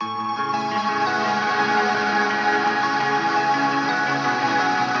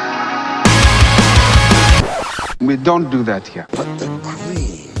We don't do that here. Put the cream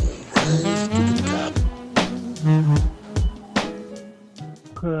into the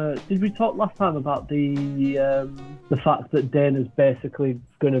cup. Did we talk last time about the fact that Dana's basically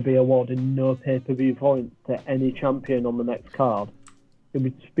going to be awarding no pay-per-view points to any champion on the next card? Did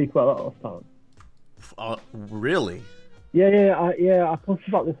we speak about that last time? Really? Yeah. I posted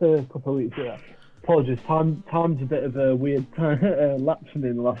about this a couple of weeks ago. Apologies, time's a bit of a weird lapse for me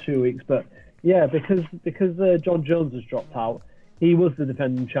in the last few weeks, but yeah, because John Jones has dropped out, he was the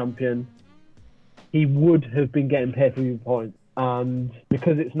defending champion. He would have been getting pay-per-view points, and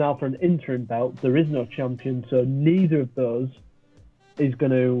because it's now for an interim belt, there is no champion, so neither of those is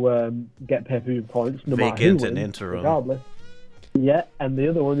going to get pay-per-view points, no matter who wins, interim. regardless. Yeah, and the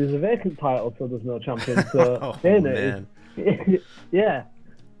other one is a vacant title, so there's no champion. So man. Yeah.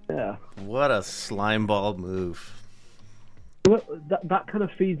 What a slimeball move. Well, that kind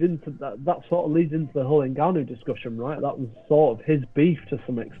of feeds into that sort of leads into the whole Ngannou discussion, right? That was sort of his beef to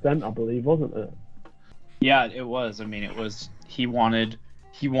some extent, I believe, wasn't it? Yeah, it was. I mean, he wanted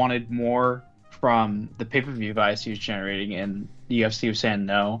more from the pay-per-view buys he was generating, and the UFC was saying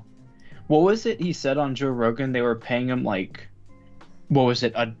no. What was it he said on Joe Rogan? They were paying him like, what was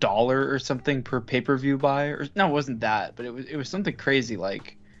it, $1 or something per pay-per-view buy? Or no, it wasn't that, but it was something crazy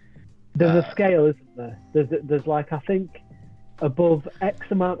like. There's a scale, isn't there? There's like, I think above X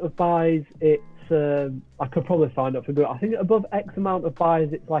amount of buys, it's I could probably find out for good. I think above X amount of buys,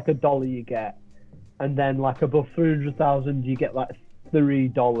 it's like $1 you get, and then like above 300,000 you get like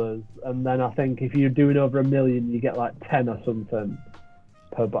 $3, and then I think if you're doing over 1 million you get like 10 or something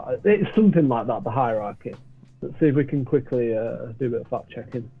per buy. It's something like that, the hierarchy. Let's see if we can quickly do a bit of fact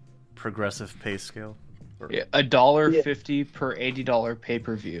checking. Progressive pay scale. Yeah, $1.50 per $80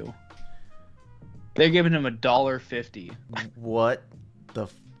 pay-per-view. They're giving him $1.50. What the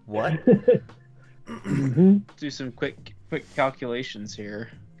what? Do some quick calculations here.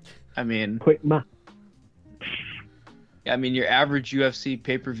 I mean, Quick math. I mean, your average UFC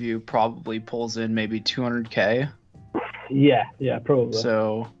pay-per-view probably pulls in maybe $200K. Yeah, probably.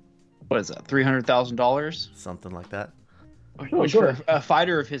 So, what is that? $300,000? Something like that. Which for a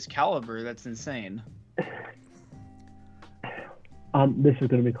fighter of his caliber, that's insane. This is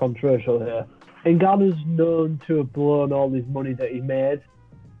going to be controversial here. Ngannou's known to have blown all his money that he made.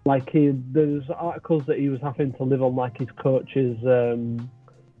 Like there's articles that he was having to live on like his coach's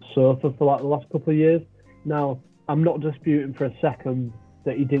sofa for like the last couple of years. Now, I'm not disputing for a second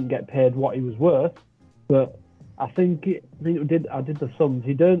that he didn't get paid what he was worth, but I did the sums.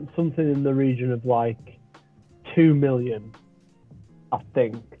 He earned something in the region of like 2 million, I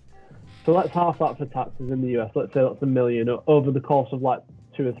think. So let's half that for taxes in the US. Let's say that's $1 million over the course of like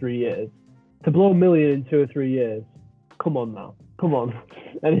 2 or 3 years. To blow $1 million in 2 or 3 years, come on now, come on.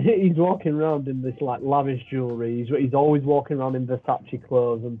 And he's walking around in this like lavish jewelry. He's always walking around in Versace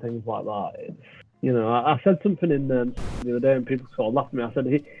clothes and things like that. I said something in the other day and people sort of laughed at me. I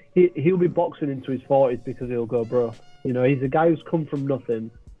said he'll be boxing into his 40s because he'll go broke. He's a guy who's come from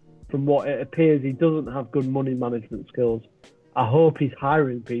nothing. From what it appears, he doesn't have good money management skills. I hope he's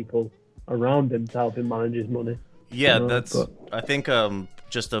hiring people around him to help him manage his money. Yeah, I think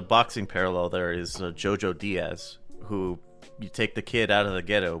just a boxing parallel there is Jojo Diaz, who you take the kid out of the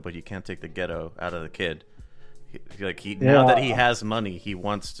ghetto, but you can't take the ghetto out of the kid. Now that he has money, he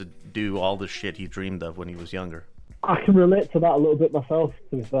wants to do all the shit he dreamed of when he was younger. I can relate to that a little bit myself,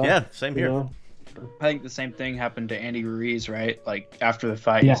 to be fair. Yeah, same here. I think the same thing happened to Andy Ruiz, right? Like after the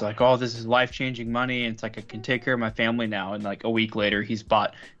fight, he's like, "Oh, this is life-changing money. And it's like I can take care of my family now." And like a week later, he's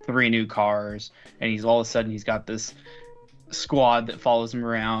bought 3 new cars, and he's all of a sudden he's got this squad that follows him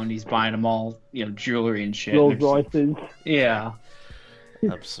around. He's buying them all, jewelry and shit. Rolls Royces. Yeah.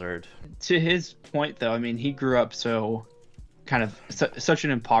 Absurd. To his point, though, I mean, he grew up so kind of such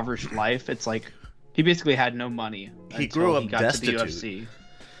an impoverished life. It's like he basically had no money. He grew up destitute. To the UFC.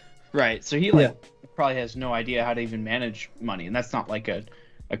 Right, so he probably has no idea how to even manage money, and that's not like a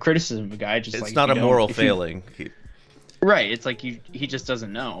criticism of a guy. Just it's not a moral failing. Right, it's like he just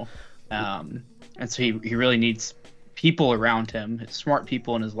doesn't know, and so he really needs people around him, smart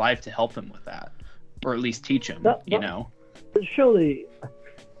people in his life to help him with that, or at least teach him. But surely,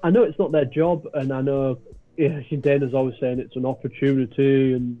 I know it's not their job, and I know Dana's always saying it's an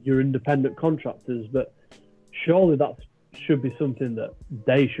opportunity, and you're independent contractors, but surely that should be something that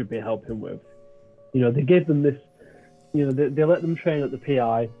they should be helping with. They gave them this, they let them train at the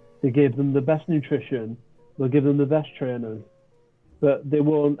PI, they gave them the best nutrition, they'll give them the best trainers, but they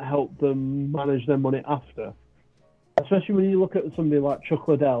won't help them manage their money after. Especially when you look at somebody like Chuck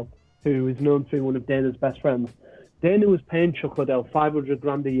Liddell, who is known to be one of Dana's best friends. Dana was paying Chuck Liddell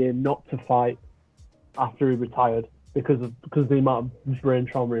 $500,000 a year not to fight after he retired because of the amount of brain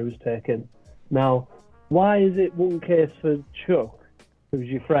trauma he was taking. Now, why is it one case for Chuck, who's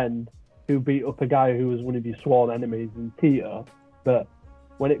your friend, who beat up a guy who was one of your sworn enemies in Tito, but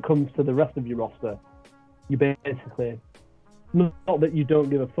when it comes to the rest of your roster, you basically, not that you don't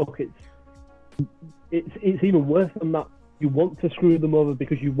give a fuck, it's even worse than that. You want to screw them over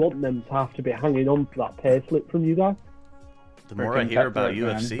because you want them to have to be hanging on to that pay slip from you guys. The more I hear about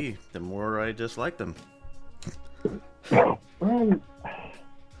UFC, the more I dislike them.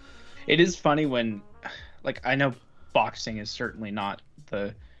 It is funny when, like, I know boxing is certainly not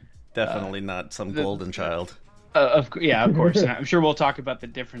the... Definitely not some golden child. Of course. And I'm sure we'll talk about the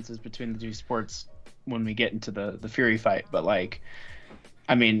differences between the two sports when we get into the Fury fight. But, like,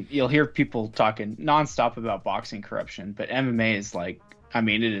 I mean, you'll hear people talking nonstop about boxing corruption, but MMA is like, I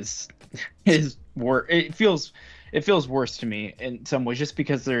mean, it is worse. It feels worse to me in some ways, just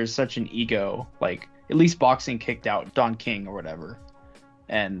because there's such an ego. Like, at least boxing kicked out Don King or whatever,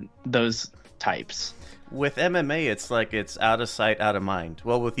 and those types. With MMA, it's like it's out of sight, out of mind.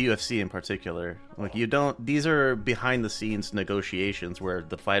 Well, with UFC in particular, like these are behind the scenes negotiations where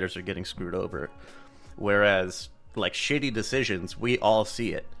the fighters are getting screwed over. Whereas, like, shitty decisions, we all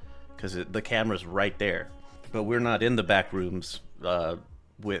see it because the camera's right there. But we're not in the back rooms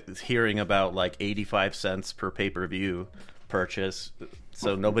with hearing about, like, 85 cents per pay-per-view purchase,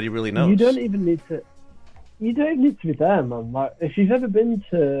 so nobody really knows. You don't even need to be there, man. Like, if you've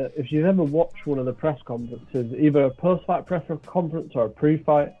ever watched one of the press conferences, either a post-fight press conference or a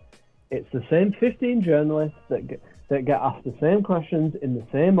pre-fight, it's the same 15 journalists that get asked the same questions in the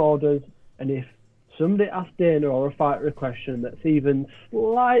same orders, and if somebody asks Dana or a fighter a question that's even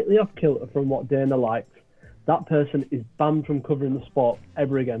slightly off kilter from what Dana likes, that person is banned from covering the sport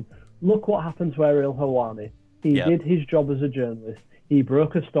ever again. Look what happened to Ariel Helwani. He did his job as a journalist. He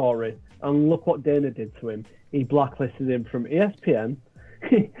broke a story, and look what Dana did to him. He blacklisted him from ESPN.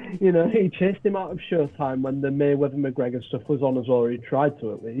 He chased him out of Showtime when the Mayweather-McGregor stuff was on as well, or he tried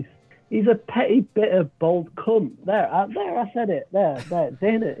to at least. He's a petty, bitter, bold cunt. There, I said it. There.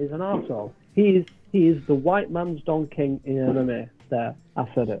 Dana is an arsehole. He is the white man's Don King in MMA. There, I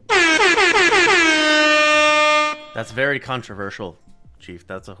said it. That's very controversial, Chief.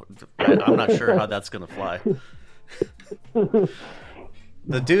 I'm not sure how that's gonna fly.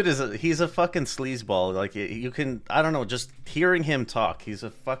 The dude he's a fucking sleazeball. Like, you can, I don't know, just hearing him talk, he's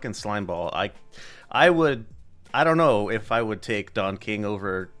a fucking slimeball. I don't know if I would take Don King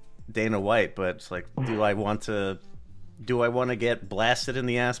over Dana White, but it's like, do I want to get blasted in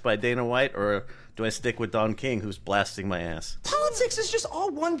the ass by Dana White, or do I stick with Don King, who's blasting my ass? Politics is just all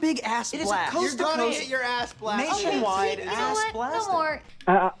one big ass blast. You're gonna get your ass blasted. Nationwide Okay, ass blasted. No more.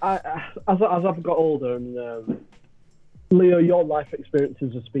 As I've got older, and Leo, your life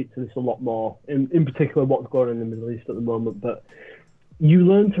experiences will speak to this a lot more, in particular what's going on in the Middle East at the moment, but you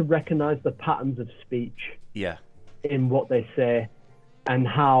learn to recognize the patterns of speech in what they say and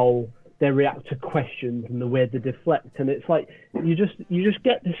how they react to questions and the way they deflect, and it's like you just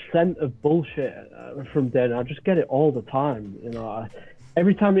get this scent of bullshit from Dana. I just get it all the time,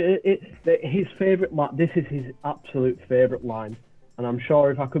 every time his favorite line. This is his absolute favorite line, and I'm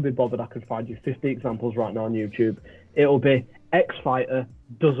sure if I could be bothered, I could find you 50 examples right now on YouTube. It'll be ex-fighter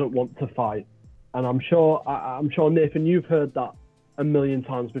doesn't want to fight, and I'm sure Nathan, you've heard that a million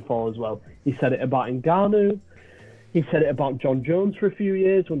times before as well. He said it about Ngannou. He said it about John Jones for a few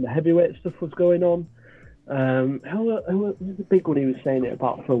years when the heavyweight stuff was going on. Who was the big one he was saying it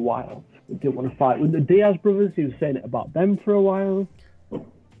about for a while? He didn't want to fight. With the Diaz brothers, he was saying it about them for a while.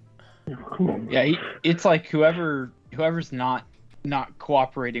 Come on. Yeah, it's like whoever's not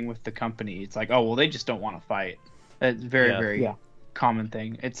cooperating with the company, it's like, oh, well, they just don't want to fight. That's very common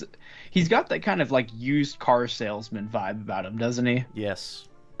thing. He's got that kind of like used car salesman vibe about him, doesn't he? Yes.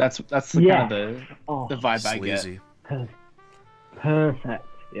 That's the kind of the vibe Sleazy. I get. Perfect.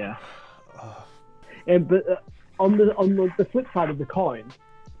 Yeah. But on the flip side of the coin,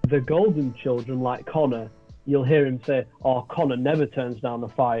 the golden children like Connor, you'll hear him say, "Oh, Connor never turns down a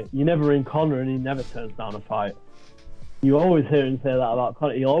fight. You never ring Connor, and he never turns down a fight." You always hear him say that about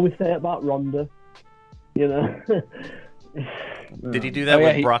Connor. You always say it about Ronda. Did he do that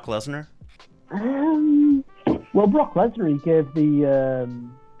with Brock Lesnar? Well, Brock Lesnar, he gave the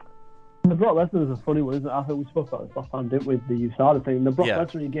Brock Lesnar was a funny one, isn't it? I think we spoke about this last time, didn't we? The USADA thing. The Brock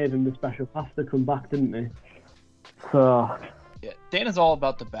Lesnar, he gave him the special pass to come back, didn't he? So yeah, Dana's all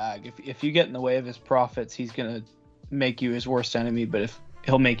about the bag. If you get in the way of his profits, he's gonna make you his worst enemy. But if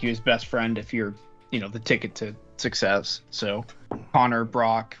he'll make you his best friend, if you're, the ticket to success. So Connor,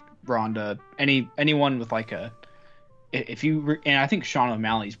 Brock, Ronda, anyone with like a and I think Sean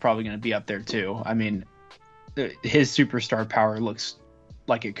O'Malley's probably going to be up there too. I mean, his superstar power looks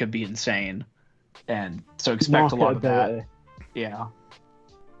like it could be insane, and so expect a lot of that. Yeah.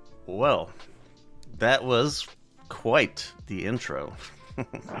 Well, that was quite the intro.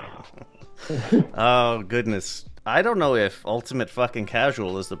 Oh goodness, I don't know if Ultimate Fucking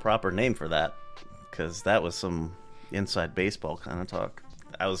Casual is the proper name for that, because that was some inside baseball kind of talk.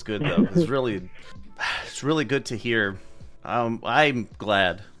 That was good though. It's really good to hear. I'm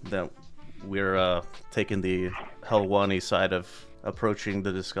glad that we're taking the Helwani side of approaching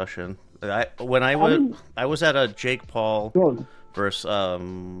the discussion. I was at a Jake Paul versus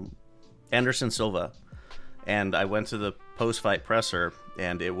Anderson Silva, and I went to the post-fight presser,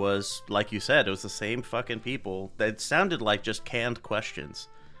 and it was, like you said, it was the same fucking people. It sounded like just canned questions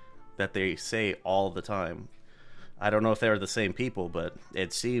that they say all the time. I don't know if they're the same people, but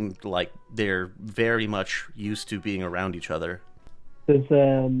it seemed like they're very much used to being around each other. There's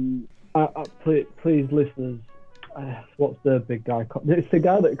please listeners, what's the big guy called? It's the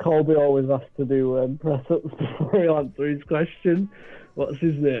guy that Colby always has to do press-ups before he'll answer his question. What's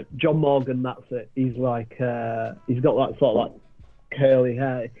his name? John Morgan, that's it. He's like, he's got that sort of like curly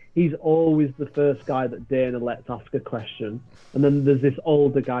hair. He's always the first guy that Dana lets ask a question. And then there's this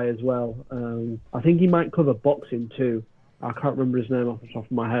older guy as well. I think he might cover boxing too. I can't remember his name off the top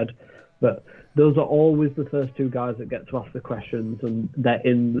of my head. But those are always the first two guys that get to ask the questions, and they're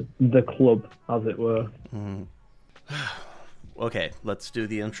in the club, as it were. Mm. Okay, let's do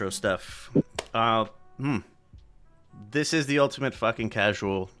the intro stuff. This is the Ultimate Fucking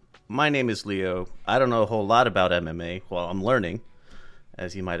Casual. My name is Leo. I don't know a whole lot about MMA. Well, I'm learning,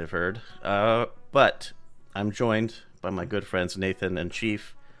 as you might have heard. But I'm joined by my good friends Nathan and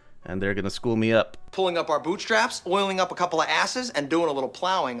Chief, and they're going to school me up. Pulling up our bootstraps, oiling up a couple of asses, and doing a little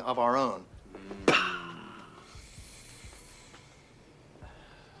plowing of our own.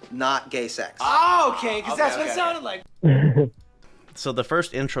 Not gay sex. Oh, okay, because that's what it sounded like. So the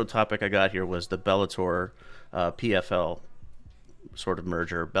first intro topic I got here was the Bellator PFL sort of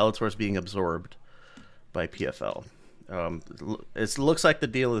merger. Bellator's being absorbed by PFL. It looks like the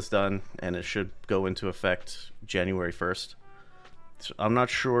deal is done, and it should go into effect January 1st. So I'm not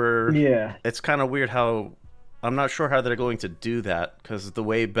sure. Yeah. It's kind of weird how... I'm not sure how they're going to do that, because the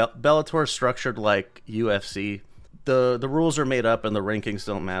way Bellator is structured like UFC, the rules are made up and the rankings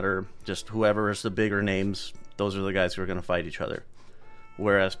don't matter. Just whoever is the bigger names, those are the guys who are going to fight each other.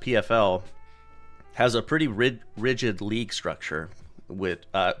 Whereas PFL has a pretty rigid league structure.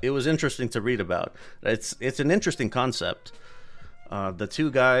 It was interesting to read about. It's an interesting concept. The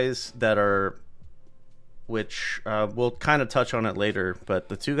two guys that are, which we'll kind of touch on it later, but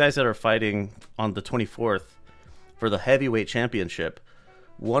the two guys that are fighting on the 24th for the heavyweight championship,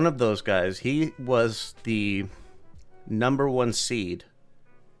 one of those guys, he was the number one seed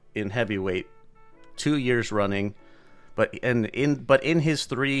in heavyweight 2 years running, but in his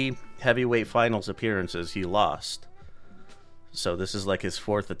 3 heavyweight finals appearances, he lost. So this is like his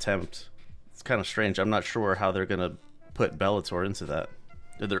 4th attempt. It's kind of strange. I'm not sure how they're going to put Bellator into that,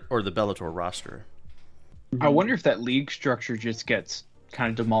 or the Bellator roster. I wonder if that league structure just gets kind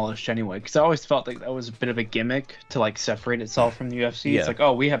of demolished anyway, because I always felt like that was a bit of a gimmick to like separate itself from the UFC. Yeah. It's like,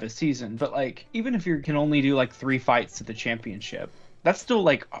 oh, we have a season, but like even if you can only do like 3 fights to the championship, that's still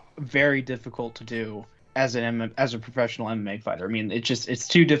like very difficult to do as a professional MMA fighter. I mean, it's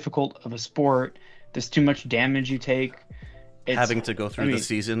too difficult of a sport. There's too much damage you take. Having to go through the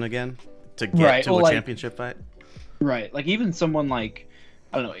season again to get to a championship fight. Right. Like even someone like,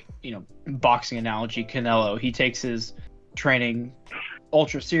 I don't know, boxing analogy, Canelo, he takes his training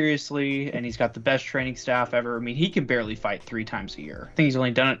ultra seriously and he's got the best training staff ever. I mean, he can barely fight 3 times a year. I think he's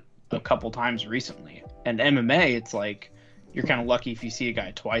only done it a couple times recently. And MMA, it's like you're kind of lucky if you see a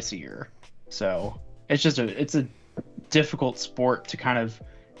guy twice a year. So it's a difficult sport to kind of,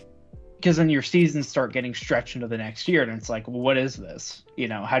 because then your seasons start getting stretched into the next year, and it's like, well, what is this?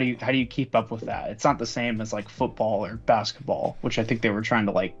 How do you keep up with that? It's not the same as like football or basketball, which I think they were trying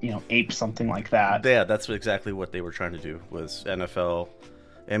to like ape something like that. Yeah, that's exactly what they were trying to do. Was NFL,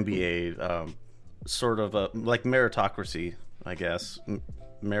 NBA, sort of like meritocracy, I guess,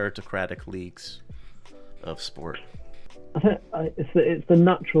 meritocratic leagues of sport. I think it's the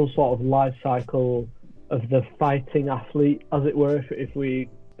natural sort of life cycle of the fighting athlete, as it were, if we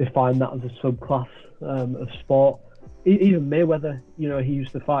define that as a subclass of sport. Even Mayweather, he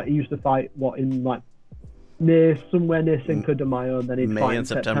used to fight what, in like somewhere near Cinco de Mayo, and then he'd fight in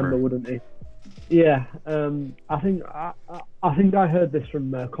September, wouldn't he? Yeah, I think I heard this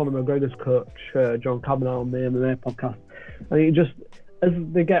from Conor McGregor's coach, John Kavanagh, on the MMA podcast. I think as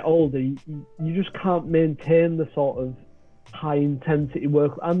they get older, you just can't maintain the sort of high intensity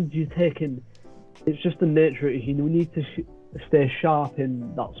work, and you're taking. It's just the nature of it. You need to stay sharp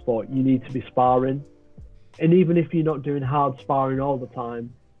in that sport. You need to be sparring, and even if you're not doing hard sparring all the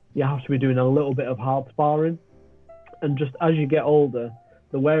time, you have to be doing a little bit of hard sparring. And just as you get older,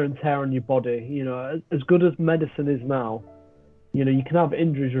 the wear and tear on your body, you know, as good as medicine is now, you know, you can have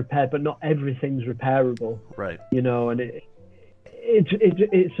injuries repaired, but not everything's repairable. Right. You know, and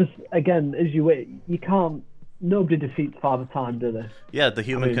it's just, again, as you can't, nobody defeats Father Time, do they? Yeah, the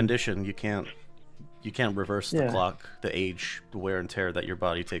human condition, you can't reverse the Yeah. clock, the age, the wear and tear that your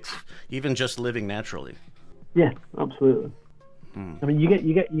body takes, even just living naturally. Yeah, absolutely. I mean,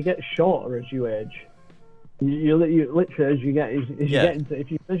 you get shorter as you age. You literally, as you get into, if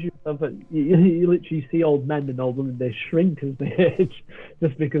you measure yourself, you literally see old men and old women, they shrink as they age,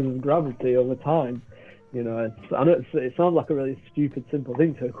 just because of gravity over time. You know, I know it sounds like a really stupid, simple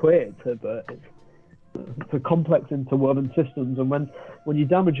thing to equate it to, but it's a complex interwoven systems, and when you're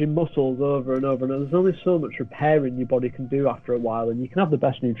damaging muscles over and over, and there's only so much repairing your body can do after a while, and you can have the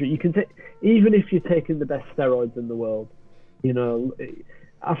best nutrients. You can take, even if you're taking the best steroids in the world, you know,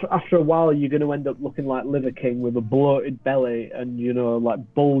 after a while you're going to end up looking like Liver King with a bloated belly and, you know, like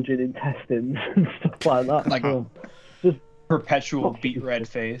bulging intestines and stuff like that. Like so, just perpetual beet red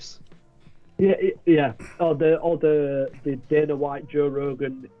face. Yeah. Or the Dana White, Joe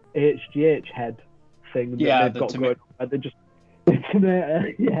Rogan, HGH head thing that they've got going on. They just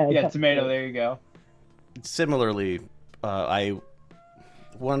tomato. Yeah, tomato. There you go. Similarly,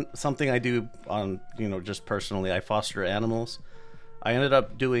 something I do on, you know, just personally, I foster animals. I ended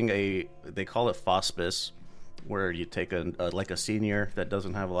up doing they call it hospice, where you take like a senior that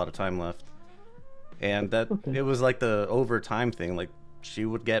doesn't have a lot of time left, and it was like the over time thing. Like she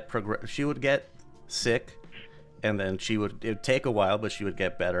would get sick, and then it would take a while, but she would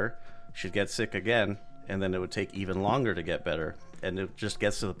get better. She'd get sick again, and then it would take even longer to get better, and it just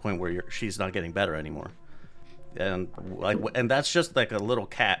gets to the point where she's not getting better anymore. And that's just like a little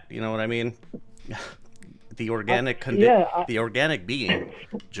cat, you know what I mean? The organic being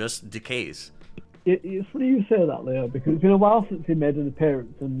just decays. It's funny you say that, Leo, because it's been a while since he made an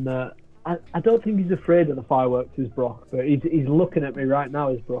appearance, and I don't think he's afraid of the fireworks as Brock, but he's looking at me right now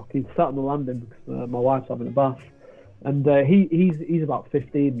as Brock. He's sat on the landing because my wife's having a bath, and he's about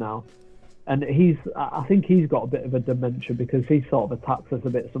 15 now, and I think he's got a bit of a dementia because he sort of attacks us a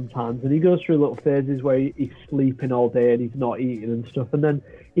bit sometimes, and he goes through little phases where he's sleeping all day and he's not eating and stuff, and then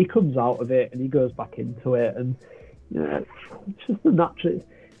he comes out of it and he goes back into it, and you know, it's just the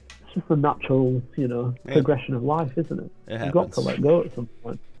natural, you know, progression of life, isn't it? You've got to let go at some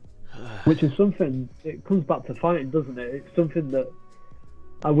point, which is something. It comes back to fighting, doesn't it? It's something that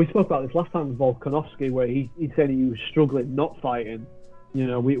we spoke about this last time with Volkanovski, where he said he was struggling not fighting. You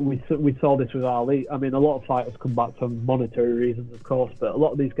know, we saw this with Ali. I mean, a lot of fighters come back for monetary reasons, of course, but a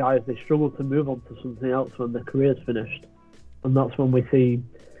lot of these guys, they struggle to move on to something else when their career's finished, and that's when we see,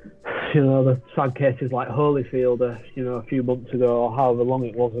 you know, the sad cases like Holyfield, you know, a few months ago or however long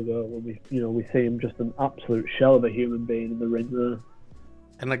it was ago, when we see him just an absolute shell of a human being in the ring there.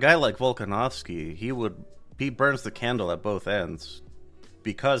 And a guy like Volkanovski, he burns the candle at both ends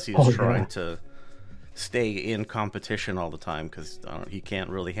because he's trying to stay in competition all the time, because he can't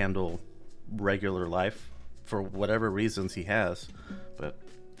really handle regular life for whatever reasons he has. But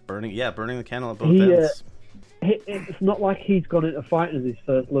burning the candle at both ends. It's not like he's gone into fighting as his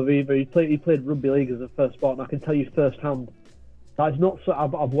first love either. He played rugby league as a first sport, and I can tell you firsthand that is not so.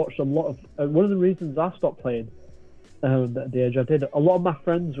 I've watched a lot of. One of the reasons I stopped playing at the age I did, a lot of my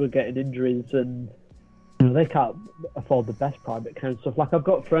friends were getting injuries, and you know, they can't afford the best private care and stuff. Like, I've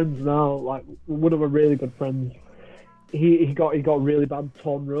got friends now, like one of my really good friends, he got really bad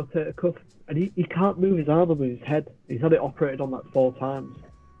torn rotator cuff, and he can't move his arm above his head. He's had it operated on like 4 times,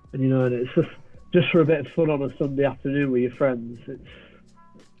 and you know, and it's just for a bit of fun on a Sunday afternoon with your friends.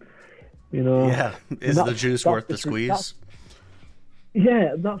 It's, you know, yeah, is the juice worth the squeeze?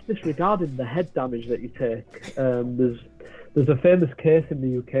 That's disregarding the head damage that you take. There's a famous case in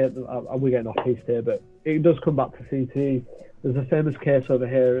the UK. We're getting off piece here, but it does come back to CT. There's a famous case over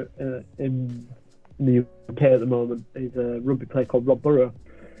here in the UK at the moment. He's a rugby player called Rob Burrow.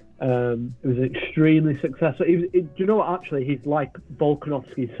 It was extremely successful. Do you know what? Actually, he's like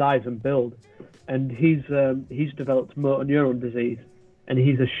Volkanovski's size and build, and he's developed motor neuron disease, and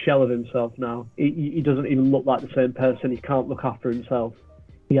he's a shell of himself now. He doesn't even look like the same person. He can't look after himself.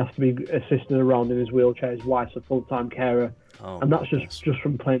 He has to be assisted around in his wheelchair. His wife's a full-time carer, and that's just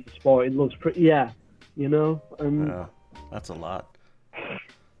from playing the sport. It looks pretty, you know. That's a lot.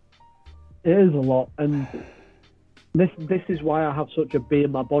 It is a lot, and This is why I have such a bee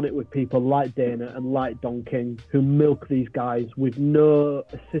in my bonnet with people like Dana and like Don King, who milk these guys with no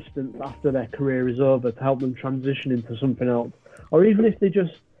assistance after their career is over to help them transition into something else, or even if they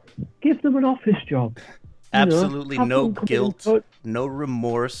just give them an office job. Absolutely no guilt, no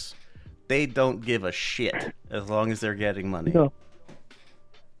remorse. They don't give a shit as long as they're getting money. No.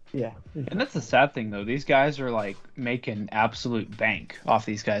 Yeah. And that's the sad thing, though. These guys are like making absolute bank off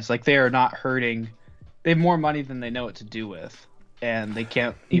these guys. Like, they are not hurting. They have more money than they know what to do with, and they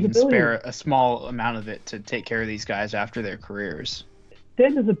can't even spare a small amount of it to take care of these guys after their careers.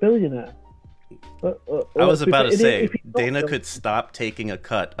 Dana's a billionaire. I was about to say, Dana could stop taking a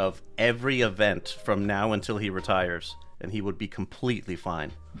cut of every event from now until he retires, and he would be completely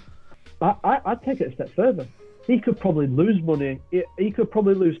fine. I'd take it a step further. He could probably lose money. He could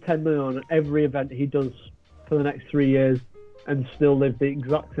probably lose 10 million on every event he does for the next 3 years and still live the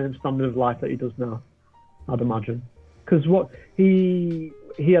exact same standard of life that he does now, I'd imagine. Because what he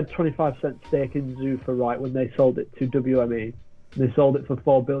had 25% stake in Zuffa, right, when they sold it to WME. They sold it for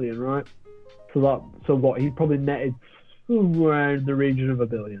 $4 billion, right? So what? He probably netted somewhere in the region of $1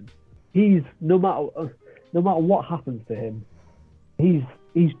 billion. He's no matter what happens to him, he's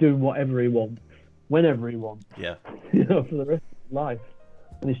doing whatever he wants, whenever he wants. Yeah. For the rest of his life,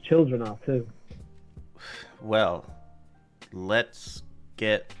 and his children are too. Well, let's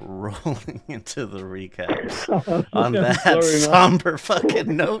get rolling into the recaps on that somber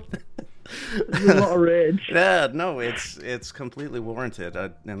fucking note. There's a lot of rage. Yeah, no, it's completely warranted,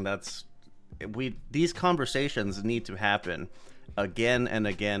 and these conversations need to happen again and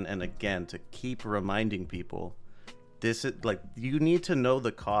again and again to keep reminding people. This is like, you need to know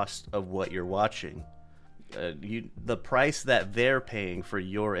the cost of what you're watching, the price that they're paying for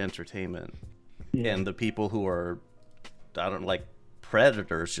your entertainment, and the people who are, I don't like,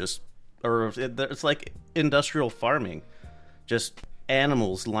 predators, it's like industrial farming, just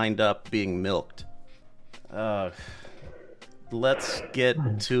animals lined up being milked. Let's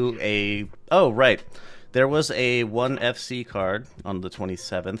get to there was a ONE FC card on the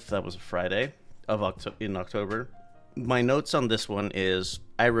 27th. That was a Friday in October. My notes on this one is,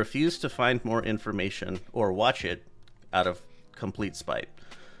 I refuse to find more information or watch it out of complete spite,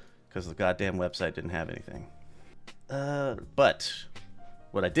 because the goddamn website didn't have anything. But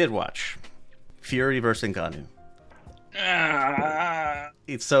what I did watch, Fury versus Ngannou.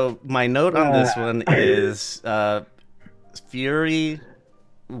 So my note on this one is Fury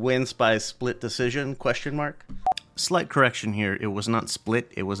wins by split decision, ? Slight correction here, it was not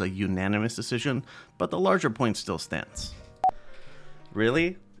split, it was a unanimous decision, but the larger point still stands.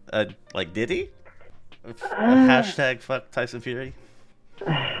 Really? Did he? Hashtag fuck Tyson Fury?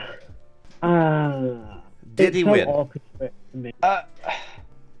 Did he win?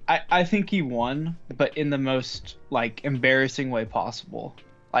 I think he won, but in the most embarrassing way possible.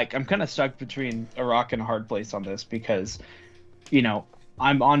 I'm kind of stuck between a rock and a hard place on this, because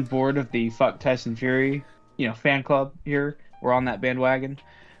I'm on board of the fuck Tyson Fury fan club here. We're on that bandwagon,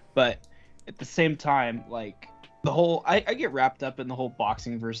 but at the same time, the whole I get wrapped up in the whole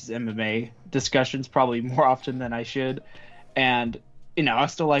boxing versus MMA discussions probably more often than I should, and I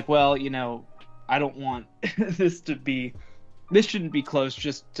was still I don't want this shouldn't be close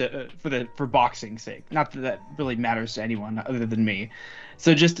just for boxing's sake. Not that really matters to anyone other than me.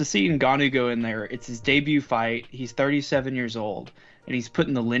 So just to see Ngannou go in there, it's his debut fight. He's 37 years old, and he's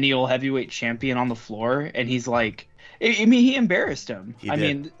putting the lineal heavyweight champion on the floor, and he's he embarrassed him.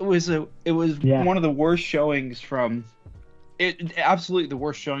 It was one of the worst showings absolutely the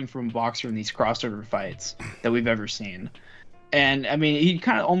worst showing from a boxer in these crossover fights that we've ever seen. And he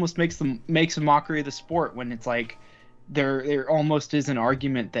kind of almost makes a mockery of the sport, when it's there almost is an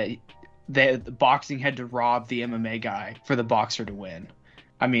argument that the boxing had to rob the MMA guy for the boxer to win.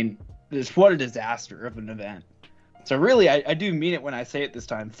 What a disaster of an event. So really, I do mean it when I say it this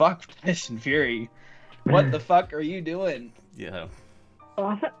time. Fuck Tyson Fury. What the fuck are you doing? Yeah.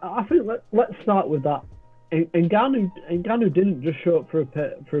 I think let's start with that. Ngannou didn't just show up for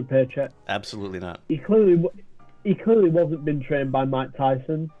a paycheck. Absolutely not. He clearly wasn't been trained by Mike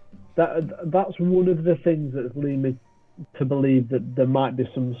Tyson. That's one of the things that's leading me to believe that there might be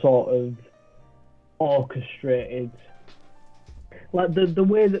some sort of orchestrated, the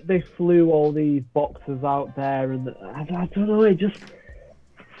way that they flew all these boxers out there, and I don't know, it just,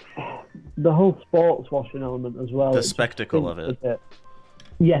 the whole sports washing element as well. The spectacle of it.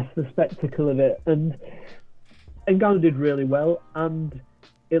 Yes, the spectacle of it, and Ngannou did really well, and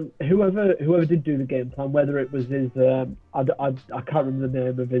whoever did do the game plan, whether it was his, I can't remember the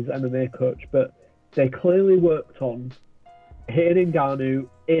name of his MMA coach, but they clearly worked on hitting Ngannou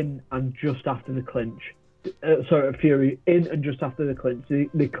in and just after the clinch. Fury in and just after the clinch.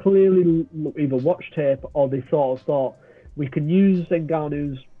 They clearly either watched tape or they sort of thought we can use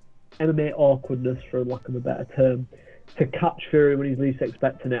Ngannou's MMA awkwardness, for lack of a better term, to catch Fury when he's least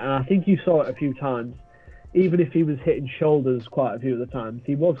expecting it. And I think you saw it a few times. Even if he was hitting shoulders quite a few of the times,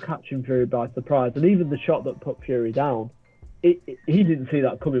 he was catching Fury by surprise. And even the shot that put Fury down, he didn't see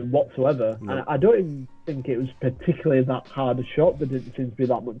that coming whatsoever. No. And I don't even think it was particularly that hard a shot. There didn't seem to be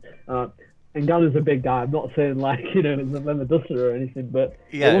that much. Ngannou's a big guy. I'm not saying it's a lemon duster or anything, but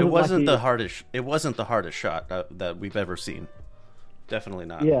yeah, it wasn't the hardest. It wasn't the hardest shot that we've ever seen. Definitely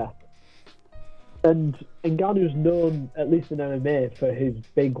not. Yeah. And Ngannou's known, at least in MMA, for his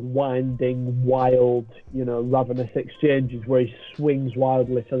big, winding, wild, ravenous exchanges where he swings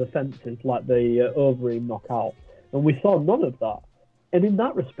wildly to the fences, like the Overeem knockout. And we saw none of that. And in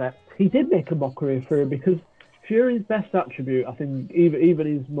that respect, he did make a mockery of Fury, because Fury's best attribute, I think, even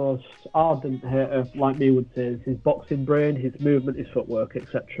his most ardent hater, like me, would say, is his boxing brain, his movement, his footwork,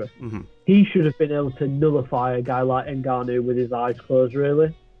 etc. Mm-hmm. He should have been able to nullify a guy like Ngannou with his eyes closed,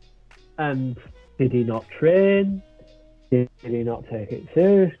 really. And did he not train? Did he not take it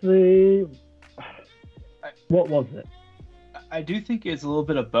seriously? What was it? I do think it's a little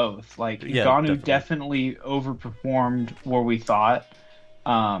bit of both. Ngannou definitely overperformed where we thought,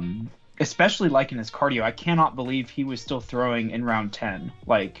 especially in his cardio. I cannot believe he was still throwing in round 10.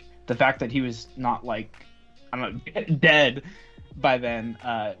 The fact that he was not dead by then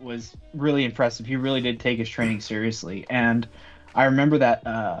was really impressive. He really did take his training seriously, and I remember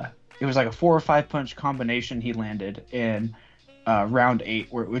that. It was a 4 or 5 punch combination he landed in round 8,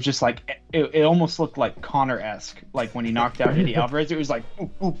 where it was just it almost looked like Conor-esque, when he knocked out Eddie Alvarez. It was like, ooh,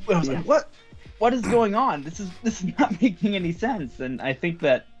 ooh. I was like, what is going on? This is not making any sense. And I think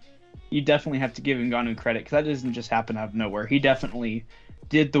that you definitely have to give Ngannou credit, because that doesn't just happen out of nowhere. He definitely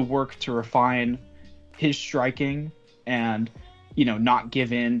did the work to refine his striking and not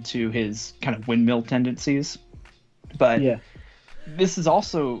give in to his kind of windmill tendencies. But this is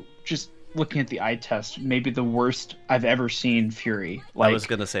also, just looking at the eye test, maybe the worst I've ever seen Fury. I was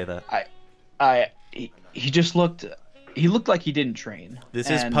gonna say that. He just looked like he didn't train.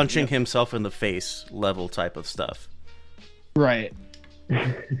 This is punching himself in the face level type of stuff. Right.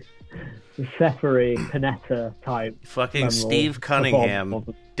 The Sefery, Panetta type. Fucking Steve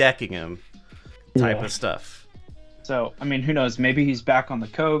Cunningham decking him type of stuff. So, who knows? Maybe he's back on the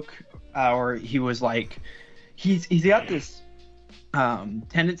coke, or he was he's got this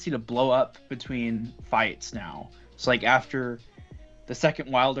tendency to blow up between fights now. So after the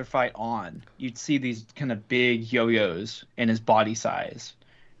second Wilder fight on, you'd see these kind of big yo-yos in his body size.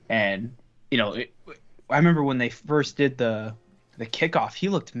 And I remember when they first did the kickoff, he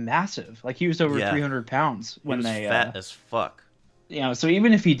looked massive. He was over 300 pounds when he was they fat as fuck. So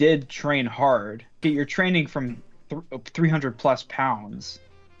even if he did train hard, get your training from 300 plus pounds,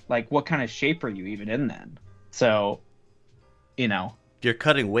 what kind of shape are you even in then? So you're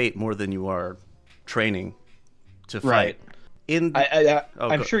cutting weight more than you are training to fight. Right.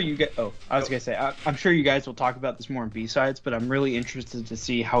 I'm sure you get. Oh, I was gonna say. I'm sure you guys will talk about this more in B-sides, but I'm really interested to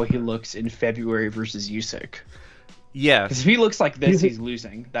see how he looks in February versus Usyk. Yeah, because if he looks like this, he's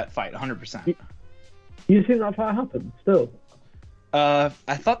losing that fight 100%. You think that fight happened still? I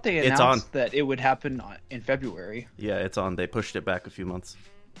thought they announced that it would happen in February. Yeah, it's on. They pushed it back a few months.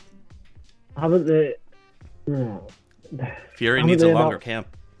 Haven't they? Fury needs a longer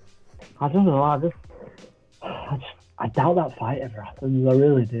camp. I don't know. I doubt that fight ever happens. I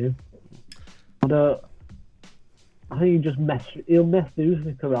really do. I think he'll mess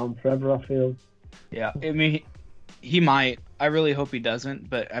Usyk around forever, I feel. Yeah, he might. I really hope he doesn't,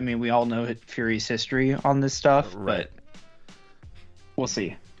 but we all know Fury's history on this stuff. Right. But we'll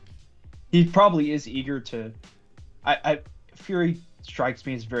see. He probably is eager to. Fury strikes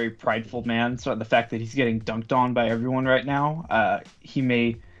me as a very prideful man, so the fact that he's getting dunked on by everyone right now, he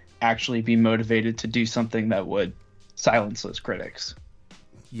may actually be motivated to do something that would silence those critics.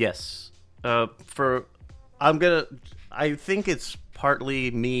 Yes. I think it's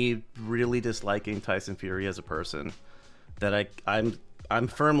partly me really disliking Tyson Fury as a person, that I'm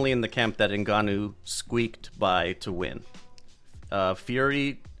firmly in the camp that Ngannou squeaked by to win.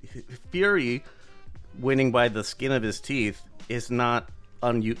 Fury winning by the skin of his teeth is not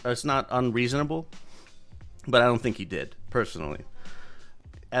unreasonable, but I don't think he did, personally.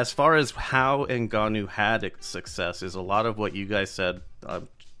 As far as how Ngannou had success is a lot of what you guys said. I'm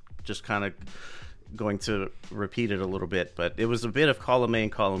just kind of going to repeat it a little bit, but it was a bit of column A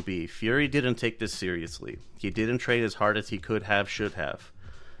and column B. Fury didn't take this seriously. He didn't train as hard as he could have, should have.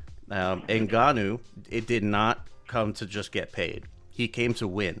 Ngannou, it did not come to just get paid. He came to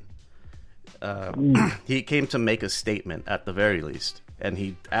win. He came to make a statement at the very least, and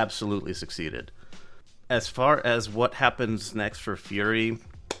he absolutely succeeded. As far as what happens next for Fury,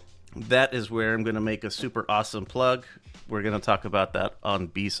 that is where I'm going to make a super awesome plug. We're going to talk about that on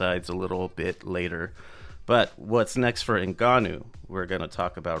B-Sides a little bit later. But what's next for Ngannou, we're going to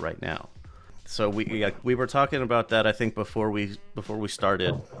talk about right now. So we were talking about that, I think, before we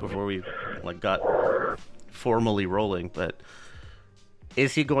got formally rolling. But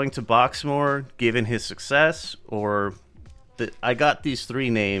is he going to box more, given his success, or I got these three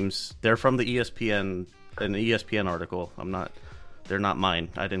names. They're from the ESPN, an ESPN article. They're not mine.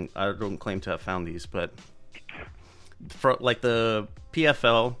 I don't claim to have found these, but for like the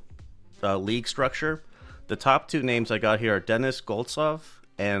PFL league structure, the top two names I got here are Denis Goltsov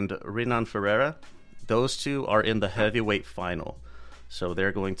and Renan Ferreira. Those two are in the heavyweight final. So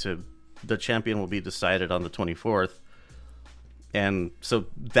the champion will be decided on the 24th. And so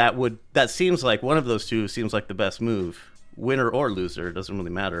that seems like one of those two seems like the best move. Winner or loser, it doesn't really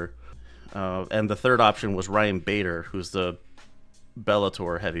matter. And the third option was Ryan Bader, who's the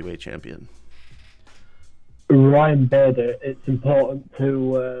Bellator heavyweight champion. Ryan Bader, it's important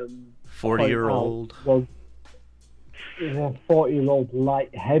to 40-year-old. Was a 40-year-old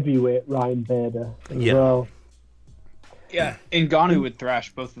light heavyweight Ryan Bader as well. Yeah, Ngannou would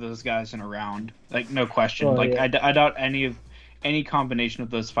thrash both of those guys in a round, like no question. I doubt any combination of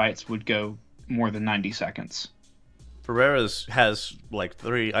those fights would go more than 90 seconds. Ferreira's has like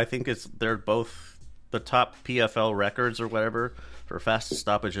three. I think they're both the top PFL records or whatever for fastest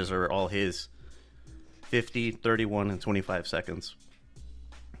stoppages are all his. 50, 31, and 25 seconds.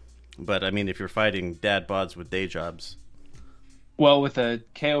 But I mean, if you're fighting dad bods with day jobs, well, with a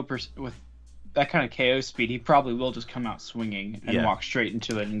KO with that kind of KO speed, he probably will just come out swinging and walk straight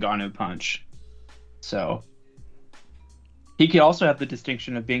into an Ngannou punch. So he could also have the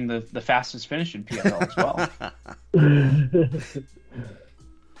distinction of being the fastest finish in PFL as well.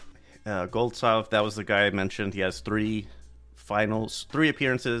 Goltsov, that was the guy I mentioned. He has three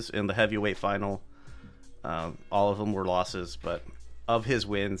appearances in the heavyweight final. All of them were losses, but of his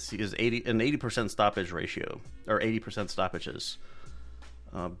wins, he has an 80% stoppage ratio, or 80% stoppages,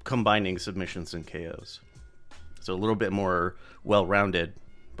 combining submissions and KOs. So a little bit more well-rounded,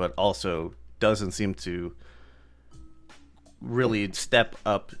 but also doesn't seem to really step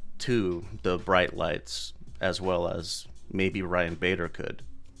up to the bright lights as well as maybe Ryan Bader could.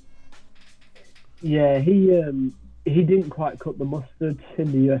 Yeah, he didn't quite cut the mustard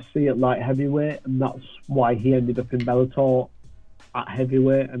in the UFC at light heavyweight, and that's why he ended up in Bellator at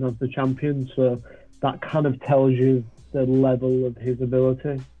heavyweight and as the champion. So that kind of tells you the level of his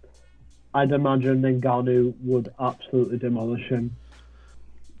ability. I'd imagine Ngannou would absolutely demolish him.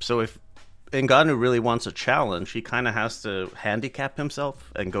 So if Ngannou really wants a challenge, he kind of has to handicap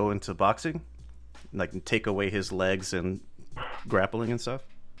himself and go into boxing, like take away his legs and grappling and stuff.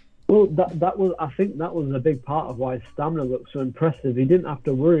 Well, I think that was a big part of why his stamina looked so impressive. He didn't have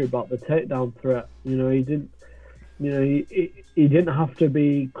to worry about the takedown threat. He didn't have to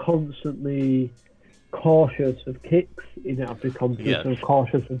be constantly cautious of kicks. He didn't have to be constantly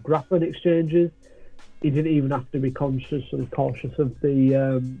cautious of grappling exchanges. He didn't even have to be cautious of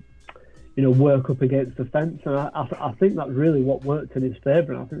the work up against the fence. And I think that's really what worked in his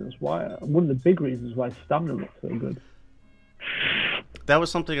favour. And I think that's why one of the big reasons why his stamina looked so good. That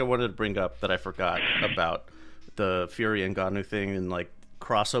was something I wanted to bring up that I forgot about the Fury and Ngannou thing and like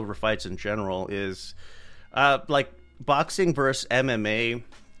crossover fights in general is like boxing versus MMA.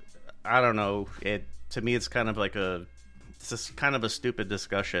 I don't know. To me, it's kind of like it's kind of a stupid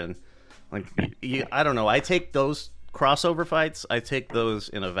discussion. Like I don't know. I take those crossover fights. I take those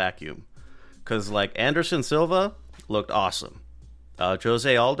in a vacuum because like Anderson Silva looked awesome.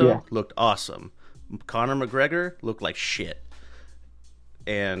 Jose Aldo looked awesome. Conor McGregor looked like shit.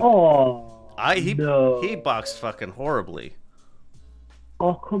 And he boxed fucking horribly.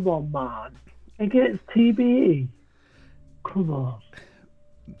 Oh, come on, man. Against TBE. Come on.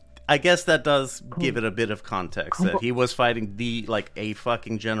 I guess that does give it a bit of context that he was fighting a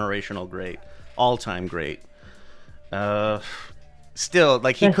fucking generational great, all-time great. Still,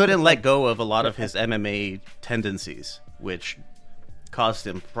 like he couldn't let go of a lot of his MMA tendencies, which caused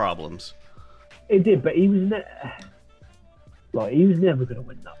him problems. It did, but he was never going to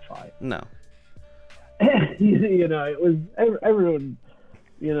win that fight. No. It was everyone.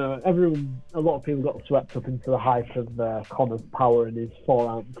 A lot of people got swept up into the hype of Conor's power and his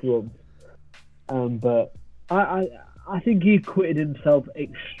 4-ounce gloves. But I think he acquitted himself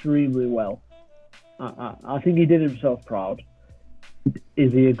extremely well. I think he did himself proud.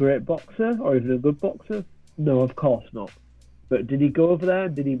 Is he a great boxer or is he a good boxer? No, of course not. But did he go over there?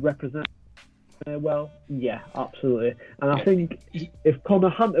 Did he represent Well, yeah, absolutely. And I think if Conor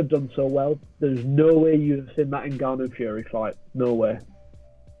hadn't have done so well, there's no way you'd have seen that Ngannou Fury fight. No way.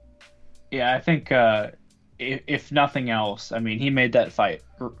 Yeah, I think if nothing else, I mean, he made that fight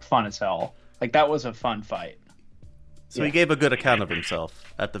fun as hell. Like, that was a fun fight. So he gave a good account of himself,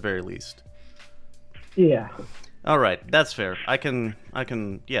 at the very least. Yeah. All right, that's fair. I can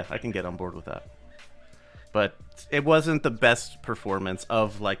get on board with that. But it wasn't the best performance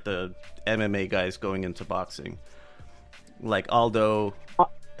of like the MMA guys going into boxing. Like Aldo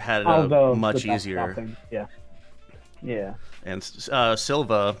had it much easier. Yeah. And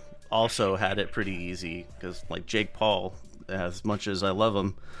Silva also had it pretty easy because like Jake Paul, as much as I love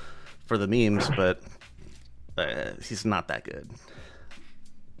him for the memes, but he's not that good.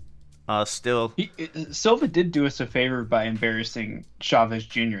 Still, Silva did do us a favor by embarrassing Chavez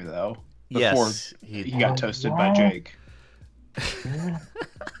Jr. though. Before he got toasted by Jake.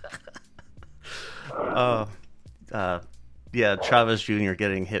 Chavez Jr.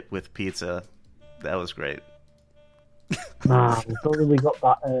 getting hit with pizza. That was great. Man, if only we got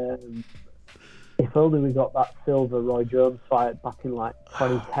that. If only we got that Silva Roy Jones fight back in like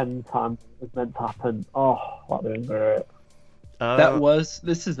 2010 time. It was meant to happen. Oh, that would have been great.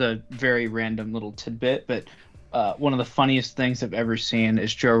 This is a very random little tidbit, but one of the funniest things I've ever seen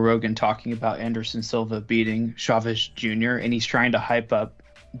is Joe Rogan talking about Anderson Silva beating Chavez Jr. and he's trying to hype up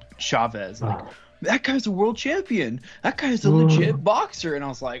Chavez. Like, that guy's a world champion. That guy's a legit boxer. And I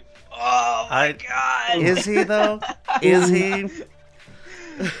was like, oh my God. Is he though? Is he?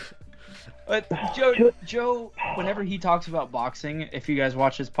 But Joe, whenever he talks about boxing, if you guys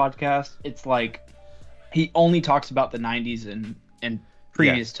watch his podcast, it's like he only talks about the 90s and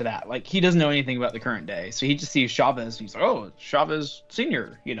previous to that. Like, he doesn't know anything about the current day. So he just sees Chavez and he's like, oh, Chavez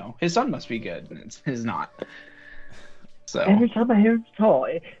Sr., his son must be good. And it's not. So every time I hear him talk,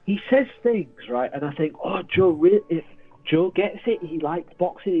 he says things, right? And I think, oh, if Joe gets it, he likes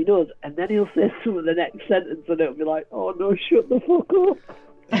boxing, he knows. And then he'll say some of the next sentence and it'll be like, oh, no, shut the fuck up.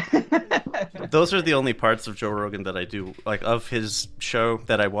 Those are the only parts of Joe Rogan that I do, like, of his show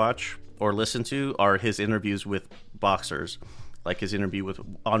that I watch or listen to are his interviews with boxers. Like his interview with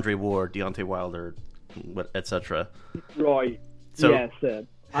Andre Ward, Deontay Wilder, etc. Right. So yes,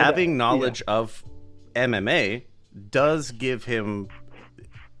 having knowledge of MMA does give him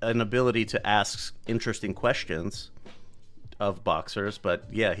an ability to ask interesting questions of boxers, but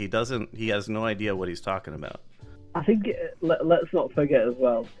yeah, he has no idea what he's talking about. I think let's not forget as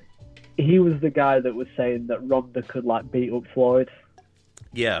well, he was the guy that was saying that Ronda could like beat up Floyd.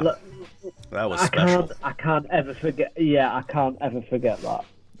 Yeah, that was special. I can't ever forget. Yeah, I can't ever forget that.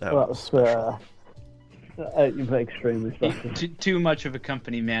 That was extremely special. Too much of a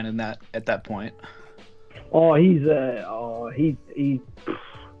company man at that point. Oh,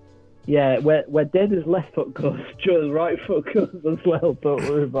 yeah. Where Dana's left foot goes, Joe's right foot goes as well. Don't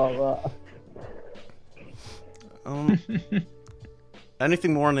worry about that.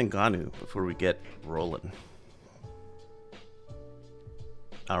 Anything more on Ngannou before we get rolling?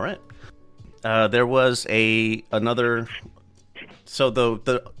 All right. There was another. So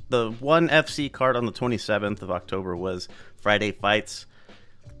the one FC card on the 27th of October was Friday Fights.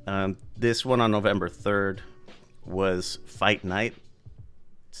 This one on November 3rd was Fight Night.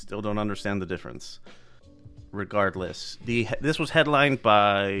 Still don't understand the difference. Regardless, this was headlined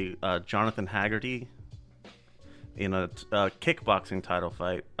by Jonathan Haggerty in a kickboxing title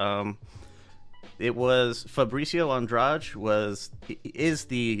fight. It was Fabricio Andrade is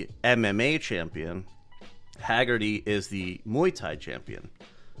the MMA champion. Haggerty is the Muay Thai champion.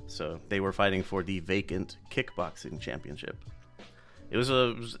 So they were fighting for the vacant kickboxing championship. It was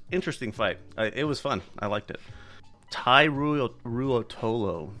an interesting fight. It was fun. I liked it. Tai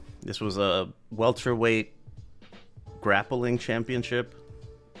Ruotolo. This was a welterweight grappling championship.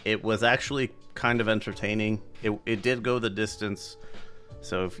 It was actually kind of entertaining. It did go the distance.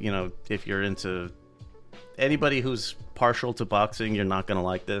 So if you're into anybody who's partial to boxing, you're not gonna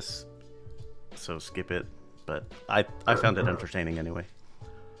like this. So skip it. But I found it entertaining anyway.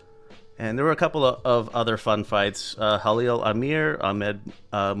 And there were a couple of other fun fights. Halil Ahmed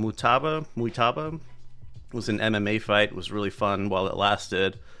Muitaba was an MMA fight. It was really fun while it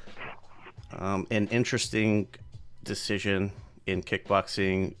lasted. An interesting decision in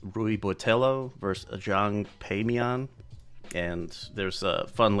kickboxing, Rui Botelho versus Ajang Peimian. And there's a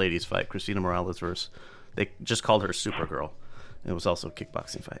fun ladies fight, Christina Morales versus, they just called her Supergirl. It was also a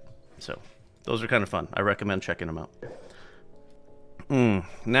kickboxing fight. So those are kind of fun. I recommend checking them out.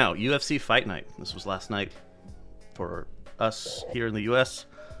 Now, UFC Fight Night. This was last night for us here in the US.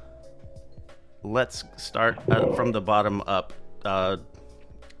 Let's start from the bottom up.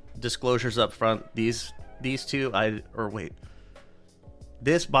 disclosures up front. These two,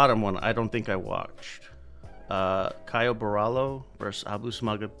 this bottom one, I don't think I watched. Caio Borralho versus Abus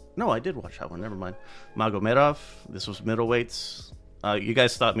Magomedov. No, I did watch that one. Never mind. Magomedov. This was middleweights. You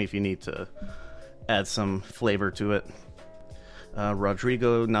guys stop me if you need to add some flavor to it.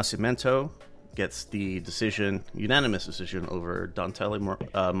 Rodrigo Nascimento gets the unanimous decision over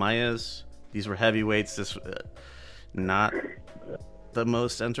Dantele Maes. These were heavyweights. This not the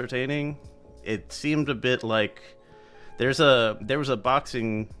most entertaining. It seemed a bit like there was a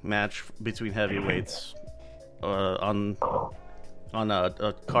boxing match between heavyweights on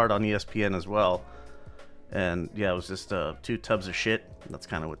a card on ESPN as well, and yeah, it was just two tubs of shit. That's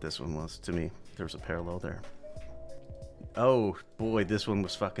kind of what this one was to me. There was a parallel there. Oh boy, this one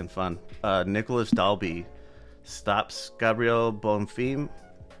was fucking fun. Nicholas Dalby stops Gabriel Bonfim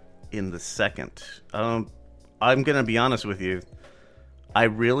in the second. I'm gonna be honest with you.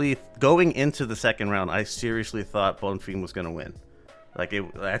 Going into the second round, I seriously thought Bonfim was gonna win.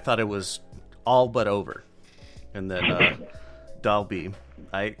 I thought it was all but over. And then Dalby,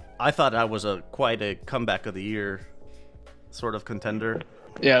 I thought I was quite a comeback of the year sort of contender.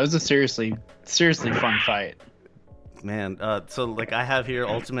 Yeah, it was a seriously fun fight. Man, so I have here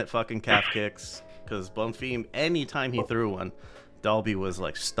ultimate fucking calf kicks, because Bonfim, anytime he threw one, Dalby was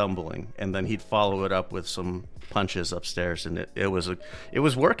stumbling, and then he'd follow it up with some punches upstairs, and it was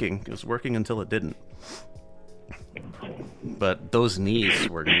working. It was working until it didn't. But those knees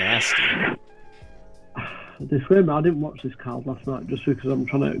were nasty. Disclaimer, I didn't watch this card last night just because I'm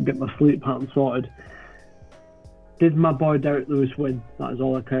trying to get my sleep pattern sorted. Did my boy Derek Lewis win? That is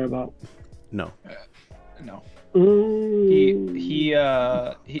all I care about. No. No. Ooh. He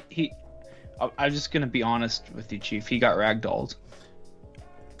I'm just gonna be honest with you, Chief. He got ragdolled.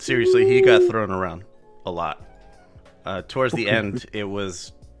 Seriously, he got thrown around a lot. Towards the end, it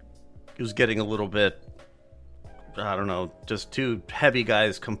was getting a little bit, I don't know, just two heavy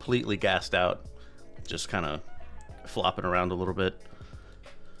guys completely gassed out, just kind of flopping around a little bit.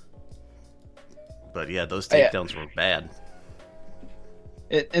 But yeah, those takedowns were bad.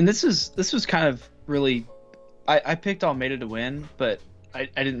 And this was kind of really, I picked Almeida to win, but I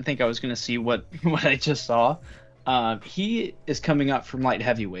didn't think I was going to see what I just saw. He is coming up from light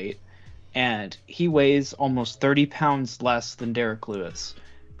heavyweight, and he weighs almost 30 pounds less than Derek Lewis.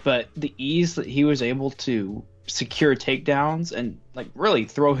 But the ease that he was able to secure takedowns and really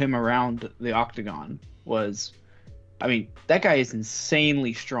throw him around the octagon was, I mean, that guy is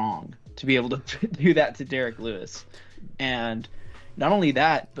insanely strong to be able to do that to Derek Lewis. And not only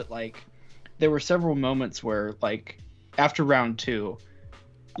that, but there were several moments where after round 2,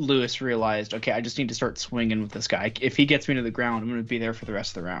 Lewis realized, okay, I just need to start swinging with this guy. If he gets me to the ground, I'm going to be there for the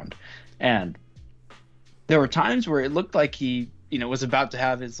rest of the round. And there were times where it looked like he, was about to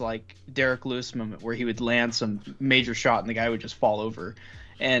have his Derek Lewis moment where he would land some major shot and the guy would just fall over.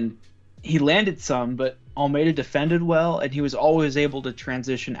 And he landed some, but Almeida defended well, and he was always able to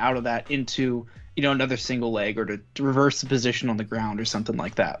transition out of that into, another single leg or to reverse the position on the ground or something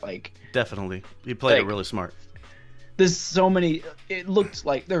like that. Definitely. He played it really smart. There's so many. It looked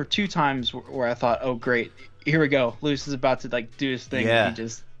like there were 2 times where I thought, oh great, here we go. Lewis is about to do his thing. Yeah. And he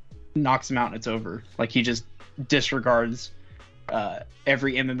just knocks him out and it's over. He just disregards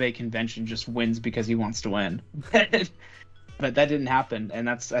every MMA convention, just wins because he wants to win. But that didn't happen, and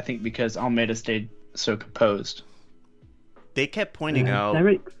that's, I think, because Almeida stayed so composed. They kept pointing out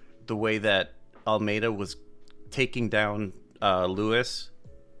the way that Almeida was taking down Lewis.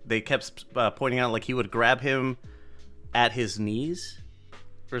 They kept pointing out he would grab him at his knees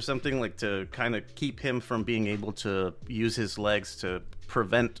or something, to kind of keep him from being able to use his legs to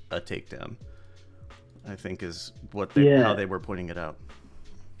prevent a takedown, I think is what how they were pointing it out.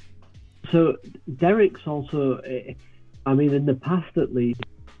 So Derek's also, I mean, in the past at least,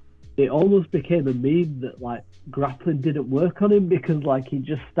 it almost became a meme that grappling didn't work on him because he'd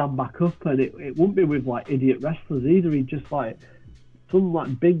just stand back up, and it wouldn't be with idiot wrestlers either. He'd just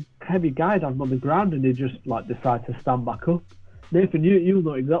some big heavy guy on the ground, and he just decide to stand back up. Nathan, you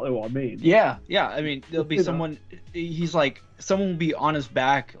know exactly what I mean. Yeah. I mean, there'll be someone. He's someone will be on his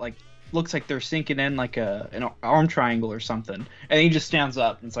back, looks like they're sinking in an arm triangle or something, and he just stands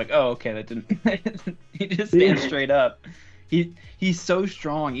up, and it's oh, okay, that didn't. He just stands straight up. He's so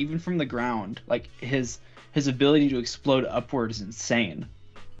strong, even from the ground. His ability to explode upward is insane.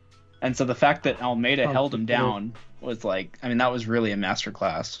 And so the fact that Almeida held him down was that was really a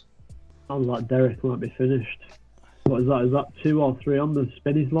masterclass. Sounds like Derek might be finished. What is that? Is that 2 or 3 on the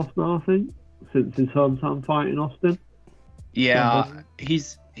spin he's lost now, I think, since his hometown fight in Austin? Yeah,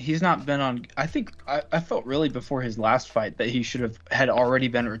 he's not been on. I think I felt really before his last fight that he should have had already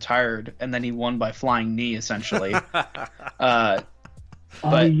been retired, and then he won by flying knee essentially. But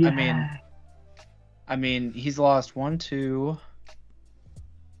yeah. I mean, he's lost 1, 2.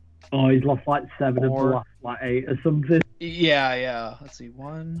 Oh, he's lost like 7 of the last like 8 or something. Yeah. Let's see,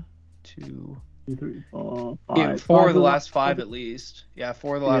 1, 2, 3, 4, 5. Yeah, 4 of the last 5 at least. Yeah,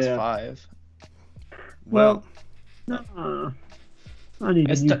 4 of the last 5. Well, I need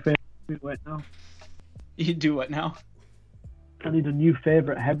a new favorite heavyweight now. You do what now? I need a new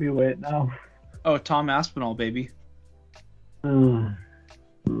favorite heavyweight now. Oh, Tom Aspinall, baby. Mm.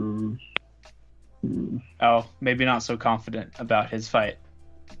 Oh, maybe not so confident about his fight.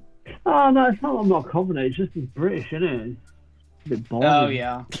 Oh, no, it's not that I'm not confident. It's just he's British, isn't it? It's a bit boring. Oh,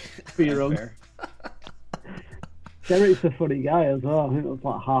 yeah. For your own. Derek's a funny guy as well. I think that's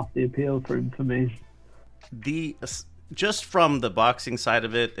like half the appeal for him for me. Just from the boxing side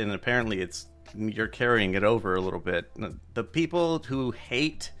of it, and apparently you're carrying it over a little bit. The people who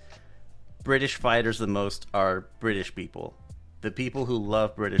hate British fighters the most are British people. The people who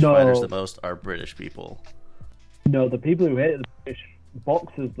love British fighters the most are British people. No, the people who hate the British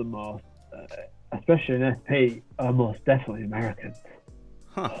boxers the most, especially in SP, are most definitely Americans.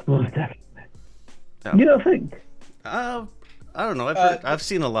 Huh. Most definitely. You don't think? I don't know. I've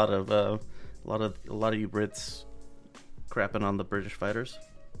seen a lot of you Brits crapping on the British fighters.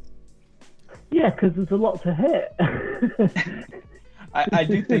 Yeah, because there's a lot to hate. I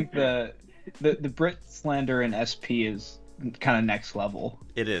do think the Brit slander in SP is kind of next level.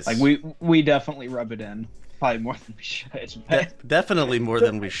 It is. Like we definitely rub it in, probably more than we should. Definitely more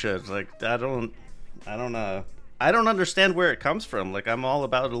than we should. Like I don't understand where it comes from. Like I'm all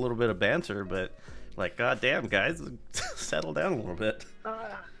about a little bit of banter, but like goddamn guys, settle down a little bit.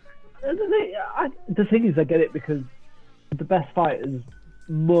 The thing is, I get it because the best fighters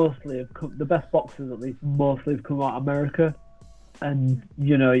mostly have come, the best boxers at least mostly have come out of America, and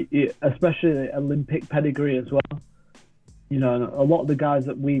you know, especially Olympic pedigree as well. You know, a lot of the guys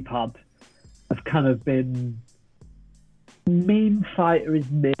that we've had have kind of been, mean fighter is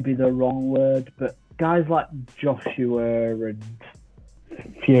maybe the wrong word, but guys like Joshua and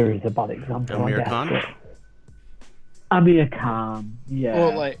Fury is a bad example. Amir Khan? Amir Khan, yeah.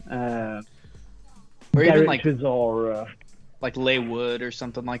 Well, like, or even like Chisora, like Leigh Wood or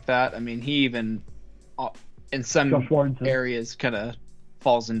something like that. I mean, he even in some areas kind of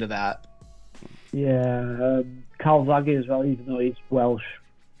falls into that. Yeah, Carl Zaghi as well, even though he's Welsh,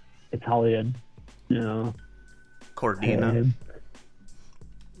 Italian, you know. Cordina.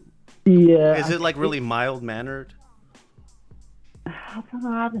 Yeah. Is it like really mild-mannered? I don't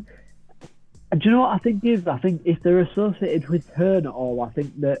know. Do you know what I think is? I think if they're associated with Hearn at all, I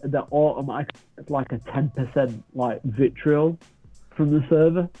think they're automatically like a 10% like vitriol from the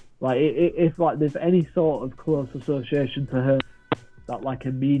server. Like if like there's any sort of close association to Hearn, that like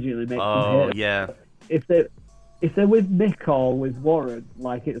immediately makes them hate. Oh yeah. If they're with Mick or with Warren,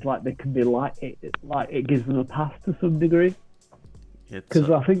 like it's like they can be like it gives them a pass to some degree. Because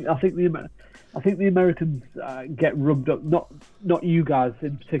I think the Americans get rubbed up. Not you guys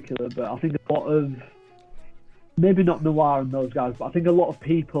in particular, but I think a lot of, maybe not Noir and those guys, but I think a lot of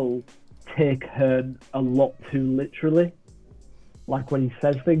people take Hearn a lot too literally. Like when he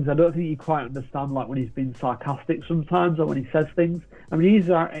says things, I don't think you quite understand. Like when he's being sarcastic sometimes, or when he says things. I mean, he is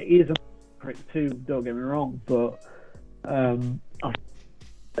a prick too. Don't get me wrong, but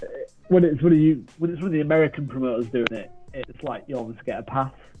when it's one of the American promoters doing it, it's like you almost get a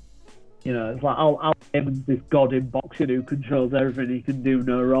pass. You know, it's like Al Heyman's this god in boxing who controls everything. He can do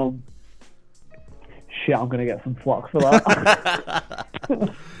no wrong. Shit, I'm gonna get some flack for that.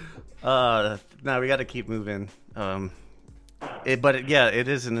 Now we got to keep moving. It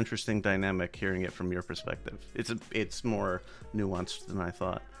is an interesting dynamic hearing it from your perspective. It's more nuanced than I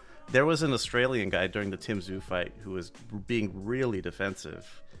thought. There was an Australian guy during the Tim Tszyu fight who was being really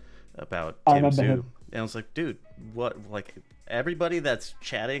defensive about Tim Tszyu, and I was like, dude, what? Like everybody that's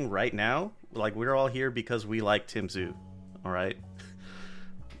chatting right now, like we're all here because we like Tim Tszyu, all right?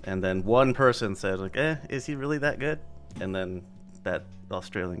 And then one person said, like, is he really that good? And then that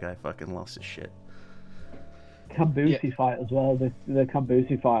Australian guy fucking lost his shit. Kambusi fight as well. The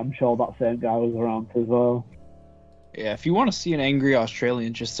Kambusi fight, I'm sure that same guy was around as well. Yeah, if you want to see an angry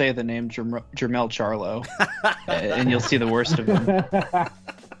Australian, just say the name Jermell Charlo, and you'll see the worst of him.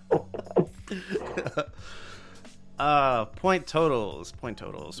 Point totals.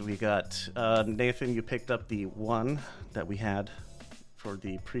 We got Nathan. You picked up the one that we had for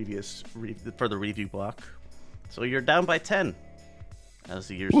the previous for the review block, so you're down by 10 as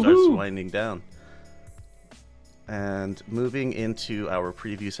the year starts winding down. And moving into our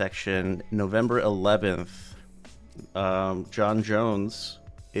preview section, November 11th, John Jones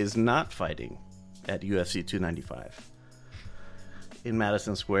is not fighting at UFC 295 in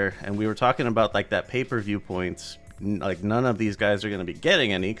Madison Square. And we were talking about like that pay-per-view points. Like none of these guys are going to be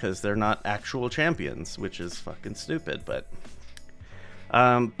getting any because they're not actual champions, which is fucking stupid. But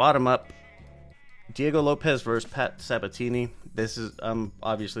bottom up, Diego Lopez versus Pat Sabatini. This is I'm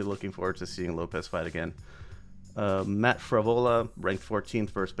obviously looking forward to seeing Lopez fight again. Matt Fravola, ranked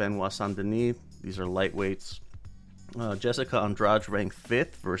 14th versus Benoit Saint-Denis. These are lightweights. Jessica Andrade, ranked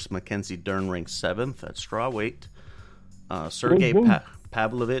 5th versus Mackenzie Dern, ranked 7th at strawweight. Sergey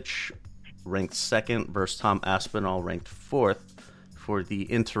Pavlovich, ranked 2nd versus Tom Aspinall, ranked 4th for the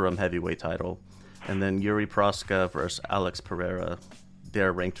interim heavyweight title. And then Yuri Proska versus Alex Pereira.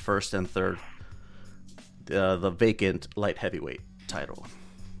 They're ranked 1st and 3rd. The vacant light heavyweight title.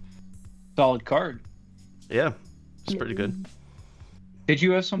 Solid card. Yeah, it's pretty good. Did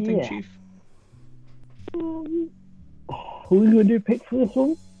you have something, Yeah. Chief? Who are we going to do picks for this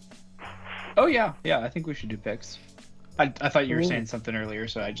one? Oh, yeah. Yeah, I think we should do picks. I thought you were saying something earlier,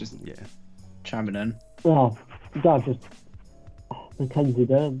 so I just chimed it in. Oh, that just Mackenzie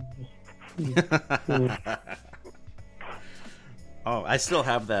Dern. Oh, I still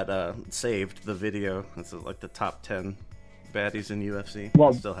have that saved, the video. It's like the top 10 baddies in UFC. Well,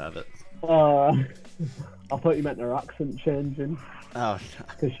 I still have it. I thought you meant her accent changing. Oh,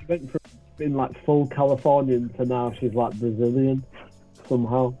 Because she went from being like full Californian to now she's like Brazilian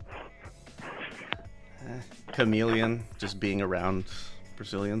somehow. chameleon, just being around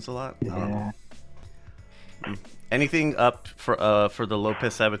Brazilians a lot. I don't know. Yeah. Anything up for the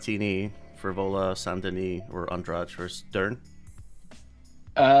Lopez Sabatini, Frivola, Saint-Denis, or Andrade versus Dern?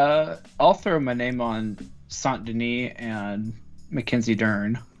 I'll throw my name on Saint-Denis and Mackenzie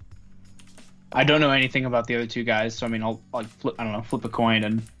Dern. I don't know anything about the other two guys, so I mean, I'll like flip a coin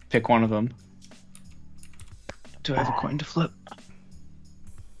and pick one of them. Do I have a coin to flip?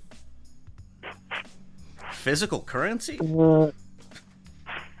 Physical currency? Yeah,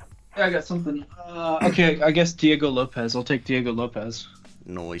 I got something. Okay, I guess Diego Lopez. I'll take Diego Lopez.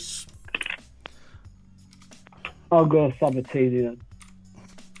 Nice. I'll go Sabatini then.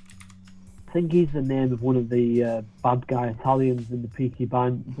 I think he's the name of one of the bad guy Italians in the Peaky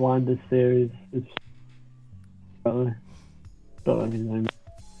Blinders series. Don't know his name.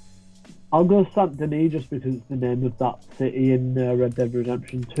 I'll go Saint-Denis just because it's the name of that city in Red Dead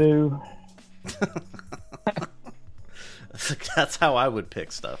Redemption 2. That's how I would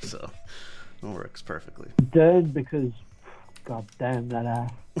pick stuff, so it works perfectly. Dern because, god damn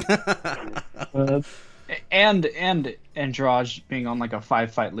that ass. And Andrade being on like a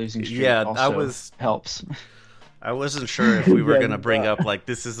 5-fight losing streak also helps. I wasn't sure if we were gonna bring up like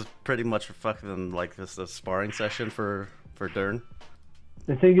this is pretty much fucking like this a sparring session for Dern.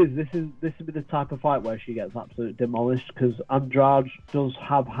 The thing is, this would be the type of fight where she gets absolutely demolished because Andrade does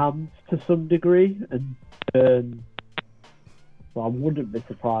have hands to some degree, and so I wouldn't be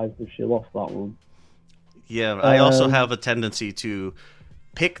surprised if she lost that one. Yeah, I also have a tendency to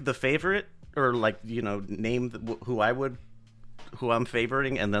pick the favorite or like name who I'm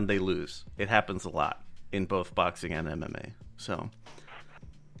favoring, and then they lose. It happens a lot in both boxing and MMA. So.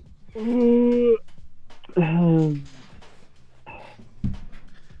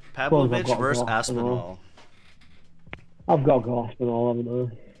 Pavlovich versus Aspinall. I've got to go Aspinall,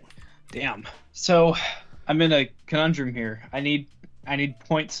 haven't I? Damn. So I'm in a conundrum here. I need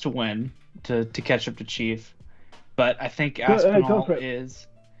points to win to catch up to Chief, but I think Aspinall is.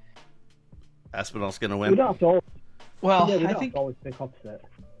 Aspinall's gonna win. We don't have to always, well, we don't I have think to always pick opposite.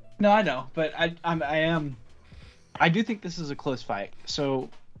 No, I know, but I do think this is a close fight. So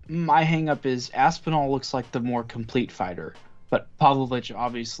my hang-up is Aspinall looks like the more complete fighter, but Pavlovich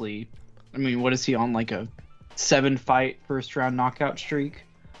obviously, I mean, what is he on, like a 7-fight first-round knockout streak?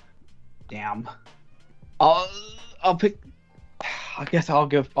 Damn. I'll pick. I guess I'll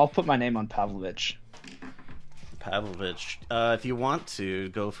put my name on Pavlovich. Pavlovich. If you want to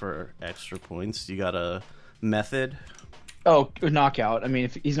go for extra points, you got a method. Oh, knockout. I mean,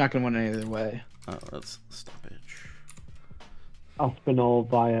 if he's not going to win any other way. Oh, that's stoppage. Aspinall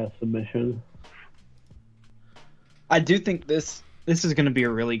via submission. I do think this is going to be a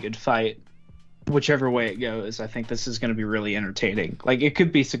really good fight. Whichever way it goes, I think this is going to be really entertaining. Like, it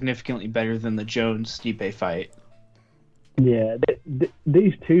could be significantly better than the Jones-Stipe fight. Yeah,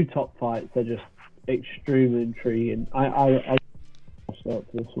 these two top fights are just extremely intriguing. I start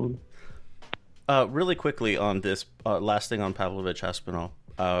this one. Really quickly on this, last thing on Pavlovich Aspinall.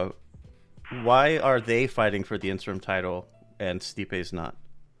 Why are they fighting for the interim title and Stipe's not?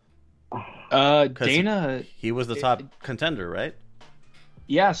 Dana. He was the top contender, right?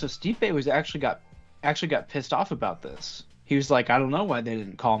 Yeah, so Stipe was actually got pissed off about this. He was like, I don't know why they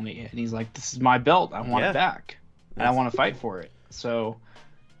didn't call me, and he's like, this is my belt, I want it back, and I want to fight for it. So,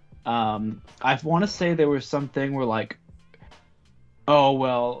 I want to say there was something where like, oh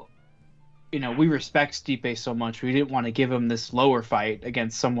well, we respect Stipe so much, we didn't want to give him this lower fight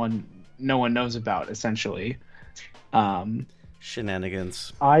against someone no one knows about, essentially.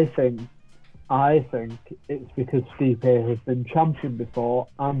 Shenanigans. I think it's because Stipe has been champion before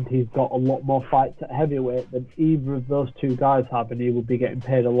and he's got a lot more fights at heavyweight than either of those two guys have, and he will be getting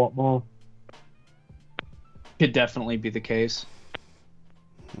paid a lot more. Could definitely be the case.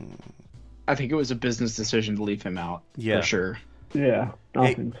 I think it was a business decision to leave him out, for sure. Yeah,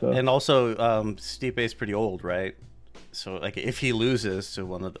 I think so. And also, Stipe's pretty old, right? So, like, if he loses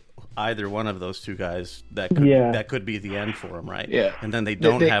to either one of those two guys, that could be the end for him, right? Yeah. And then they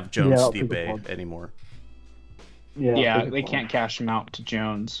don't have Jones Stipe anymore. Yeah, they can't cash him out to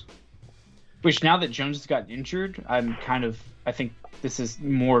Jones. Which, now that Jones has gotten injured, I think this is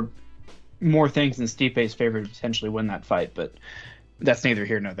more things in Stipe's favor to potentially win that fight, but that's neither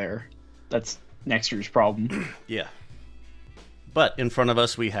here nor there. That's next year's problem. Yeah. But in front of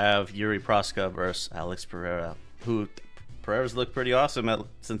us, we have Yuri Proska versus Alex Pereira, who Pereira's looked pretty awesome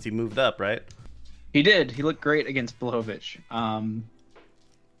since he moved up, right? He did. He looked great against Blachowicz.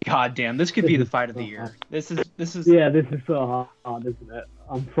 God damn, this could be the fight of the year. This is. Yeah, this is so hard, isn't it?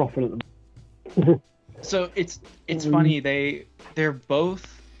 I'm frothing at them. So it's funny. They're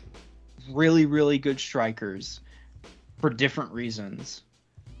both really, really good strikers for different reasons,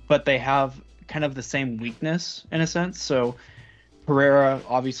 but they have kind of the same weakness in a sense. So Pereira,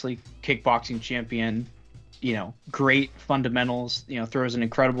 obviously kickboxing champion, great fundamentals, throws an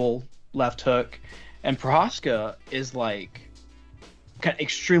incredible left hook, and Prohaska is like kind of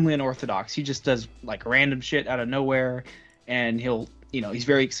extremely unorthodox. He just does like random shit out of nowhere, and he'll, he's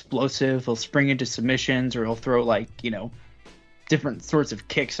very explosive. He'll spring into submissions, or he'll throw like, different sorts of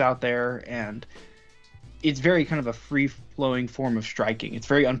kicks out there, and it's very kind of a free-flowing form of striking. It's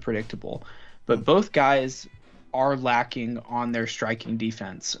very unpredictable, but both guys are lacking on their striking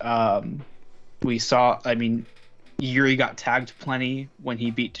defense. We saw, Yuri got tagged plenty when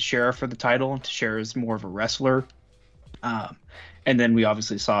he beat Teixeira for the title. Teixeira is more of a wrestler. And then we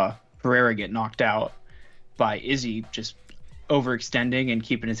obviously saw Pereira get knocked out by Izzy just overextending and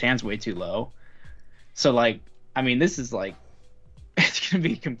keeping his hands way too low. So, this is like, it's going to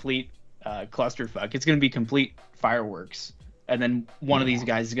be complete clusterfuck. It's going to be complete fireworks. And then one of these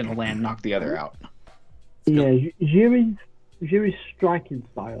guys is going to land and knock the other out. Yeah, Yuri's striking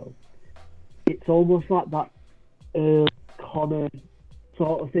style, it's almost like that Connor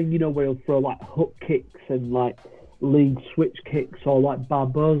sort of thing, where he'll throw like hook kicks and like lean switch kicks, or like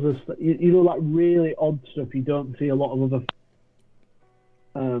Barboza stuff, like really odd stuff you don't see a lot of other.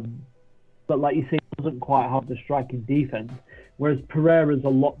 But like you say, he doesn't quite have the striking defense, whereas Pereira's a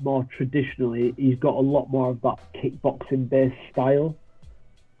lot more traditionally, he's got a lot more of that kickboxing based style.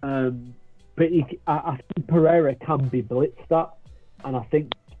 But I think Pereira can be blitzed at, and I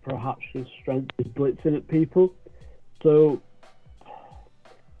think perhaps his strength is blitzing at people. So,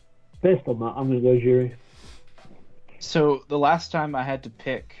 based on that, I'm going to go Yuri. So, the last time I had to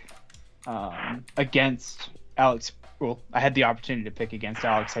pick against Alex, I had the opportunity to pick against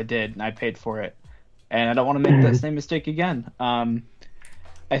Alex, I did, and I paid for it. And I don't want to make that same mistake again.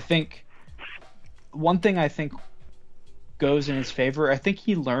 I think one thing goes in his favor. I think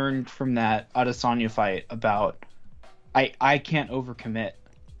he learned from that Adesanya fight about I can't overcommit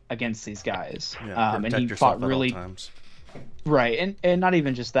against these guys. Yeah, and he fought really right, and not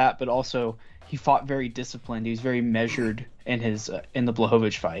even just that, but also he fought very disciplined. He was very measured in his in the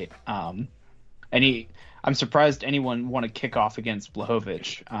Blachowicz fight. And I'm surprised anyone want to kick off against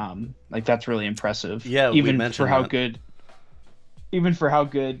Blachowicz. That's really impressive. Yeah, even for how good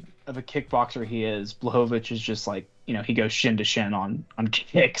of a kickboxer he is, Blachowicz is just like, he goes shin to shin on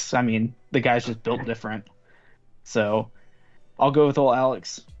kicks. The guy's just built different. So I'll go with old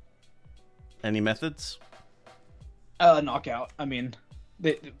Alex. Any methods? Knockout. I think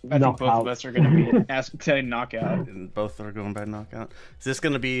both of us are going to be asked to knockout. And both are going by knockout. Is this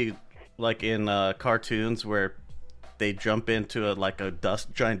going to be like in cartoons where they jump into a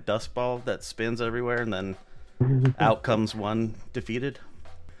giant dust ball that spins everywhere, and then out comes one defeated?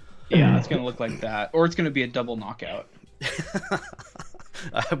 Yeah, it's going to look like that. Or it's going to be a double knockout.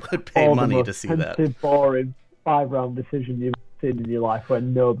 I would pay money to see that. Boring 5-round decision you've seen in your life where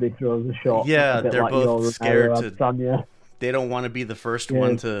nobody throws a shot. Yeah, they're like both scared to. Adesanya. They don't want to be the first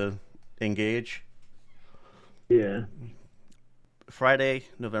one to engage. Yeah. Friday,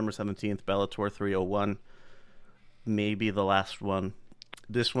 November 17th, Bellator 301. Maybe the last one.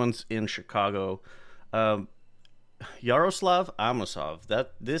 This one's in Chicago. Yaroslav Amosov.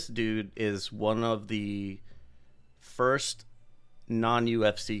 This dude is one of the first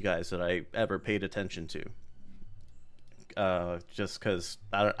non-UFC guys that I ever paid attention to. Just because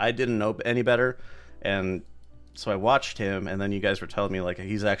I didn't know any better, and so I watched him, and then you guys were telling me like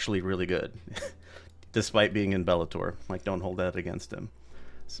he's actually really good, despite being in Bellator. Like, don't hold that against him.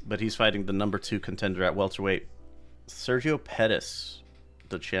 But he's fighting the number 2 contender at welterweight. Sergio Pettis,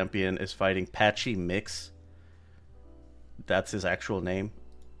 the champion, is fighting Patchy Mix. That's his actual name.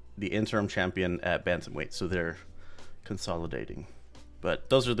 The interim champion at bantamweight. So they're consolidating. But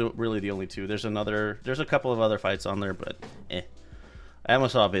those are really the only two. There's a couple of other fights on there, but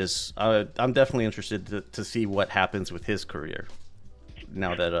Amosov is. I'm definitely interested to see what happens with his career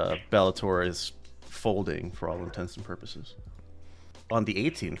now that Bellator is folding for all intents and purposes. On the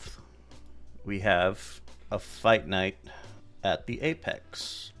 18th, we have a fight night at the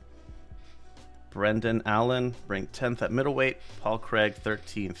Apex. Brendan Allen ranked 10th at middleweight. Paul Craig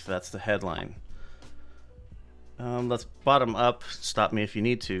 13th. That's the headline. Let's bottom up. Stop me if you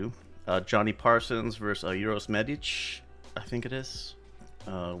need to. Johnny Parsons versus Euros Medic, I think it is.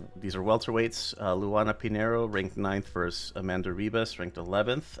 These are welterweights. Luana Pinheiro ranked 9th versus Amanda Ribas, ranked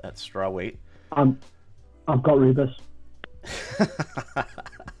 11th at strawweight. I've got Ribas.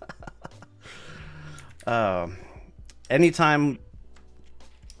 Anytime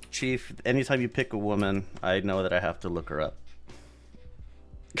you pick a woman, I know that I have to look her up.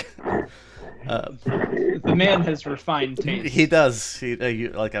 The man has refined taste. He does.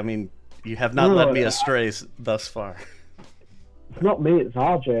 You have not led me astray thus far. It's not me, it's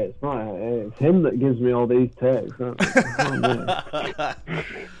RJ. It's him that gives me all these takes.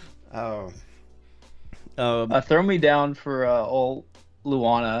 Throw me down for old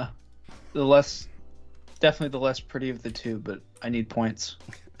Luana. Definitely the less pretty of the two, but I need points.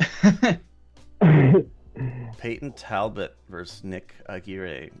 Peyton Talbot versus Nick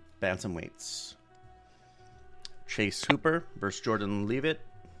Aguirre, bantamweights. Chase Hooper versus Jordan Leavitt,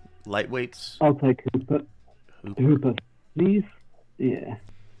 lightweights. I'll take Hooper. Hooper, please. Yeah.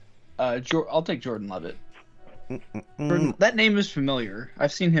 I'll take Jordan Leavitt. Jordan, that name is familiar.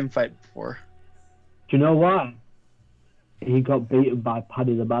 I've seen him fight before. Do you know why? He got beaten by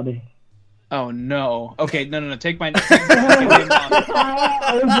Paddy the Baddy. Oh no! Okay, no. Take my name off.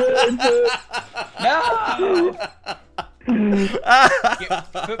 No!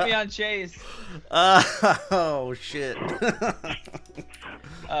 Put me on Chase. Oh shit!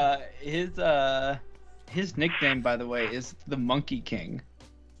 His nickname, by the way, is the Monkey King.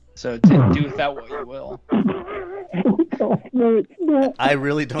 So do with that what you will. No, it's not. I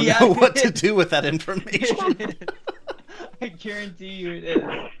really don't know what to do with that information. I guarantee you it is.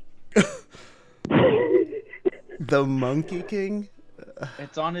 The Monkey King?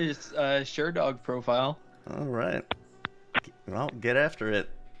 It's on his Sherdog profile. All right. Well, get after it,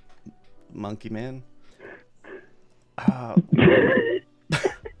 Monkey Man.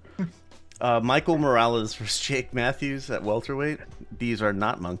 Michael Morales versus Jake Matthews at welterweight. These are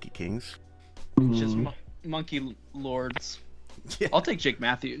not Monkey Kings. Just Monkey Lords. Yeah. I'll take Jake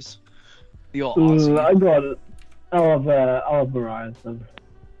Matthews. The old Aussie. I got it. I'll have Mariah then.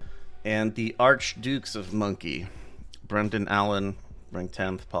 And the Archdukes of Monkey. Brendan Allen, ranked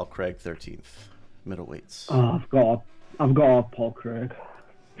 10th. Paul Craig, 13th. Middleweights. Oh, I've got Paul Craig.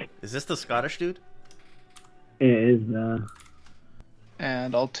 Is this the Scottish dude? It is.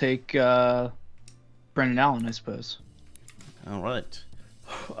 And I'll take Brendan Allen, I suppose. All right.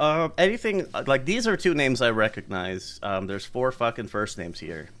 Anything like these are two names I recognize. There's 4 fucking first names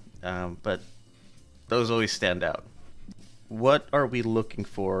here, but those always stand out. What are we looking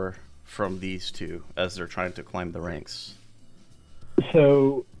for from these two as they're trying to climb the ranks?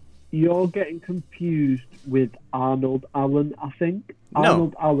 So you're getting confused with Arnold Allen, I think. No.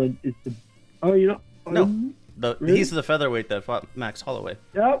 Arnold Allen is the. Oh, you're not. No, really? He's the featherweight that fought Max Holloway.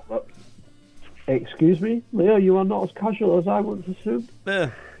 Yeah. Excuse me, Leo. You are not as casual as I once assumed.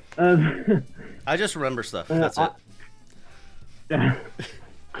 I just remember stuff. That's it.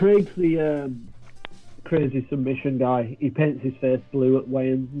 Craig's the crazy submission guy. He paints his face blue at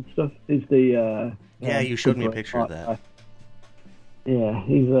weigh-ins and stuff. He's the yeah, you showed me a picture of that. Yeah,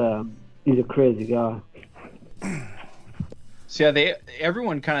 he's a crazy guy. So yeah,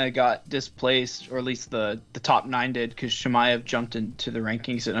 everyone kind of got displaced, or at least the top 9 did, because Chimaev jumped into the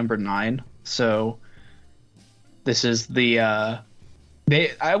rankings at number 9. So this is I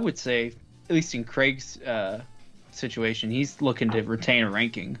would say, at least in Craig's situation, he's looking to retain a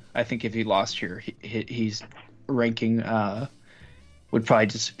ranking. I think if he lost here, he's ranking would probably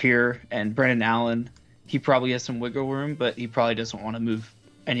disappear. And Brendan Allen, he probably has some wiggle room, but he probably doesn't want to move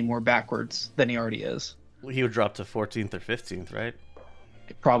any more backwards than he already is. He would drop to 14th or 15th, right?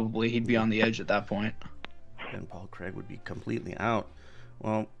 Probably he'd be on the edge at that point. And Paul Craig would be completely out.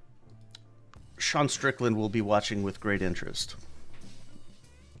 Well, Sean Strickland will be watching with great interest.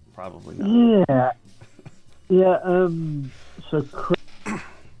 Probably not. Yeah. So Chris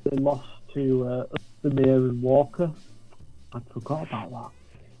lost to Samir and Walker. I forgot about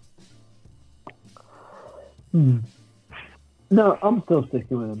that. No, I'm still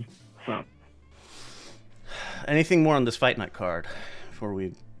sticking with him. So. Anything more on this Fight Night card before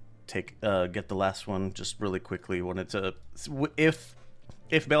we get the last one just really quickly? Wanted to, if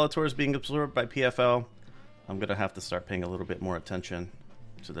Bellator is being absorbed by PFL, I'm gonna have to start paying a little bit more attention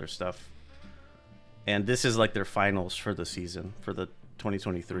to their stuff. And this is like their finals for the season, for the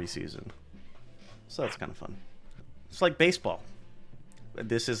 2023 season. So that's kind of fun. It's like baseball.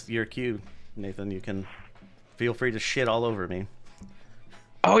 This is your cue, Nathan. You can feel free to shit all over me.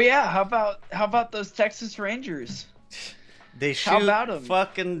 Oh yeah, how about those Texas Rangers? They shoot How about 'em?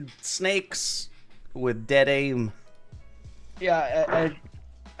 fucking snakes with dead aim. Yeah,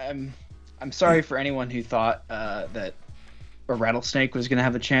 I'm sorry for anyone who thought that a rattlesnake was going to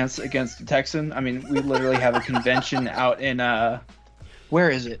have a chance against the Texan. I mean, we literally have a convention out in where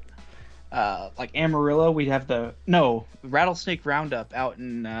is it? Like Amarillo. We have the rattlesnake roundup out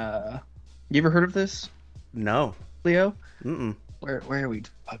in. You ever heard of this, No. Leo? Mm-mm. Where we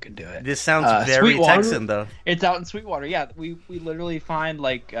fucking do it? This sounds very Sweetwater. Texan, though. It's out in Sweetwater. Yeah, we literally find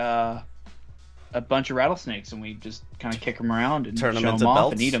like a bunch of rattlesnakes and we just kind of kick them around and Turn 'em show into them off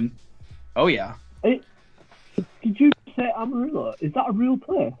belts? and eat them. Oh yeah. Did you say Amarillo? Is that a real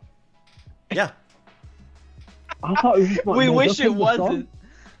place? Yeah. I thought it was just like We made wish up it in the wasn't.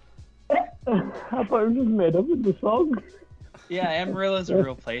 song. I thought it was just made up in the song. Yeah, Amarillo's a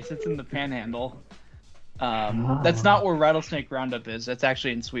real place. It's in the Panhandle. That's not where Rattlesnake Roundup is. That's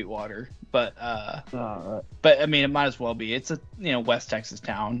actually in Sweetwater. But Alright. I mean, it might as well be. It's a West Texas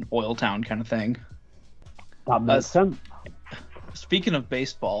town, oil town kind of thing. That makes sense. Speaking of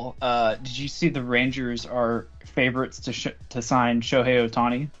baseball, did you see the Rangers are favorites to sign Shohei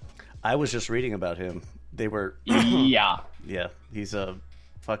Ohtani? I was just reading about him. They were... Yeah. Yeah, he's a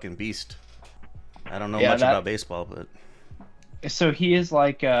fucking beast. I don't know Yeah, much about baseball, but... So he is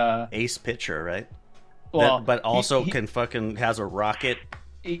like ace pitcher, right? well, but also he- can fucking... has a rocket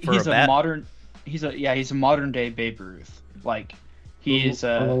for he's a bat. modern. He's a modern day Babe Ruth. Like he is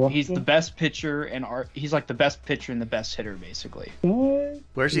he's the best pitcher and he's like the best pitcher and the best hitter basically.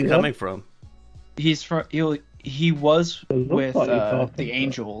 Where's he coming from? He's from he was with like you're talking the about.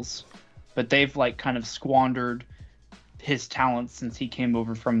 Angels, but they've like kind of squandered his talents since he came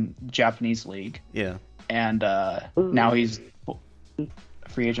over from the Japanese league, Yeah. and now he's a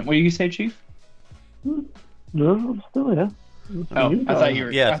free agent. What do you say, Chief? No, I'm still here. Oh, I thought you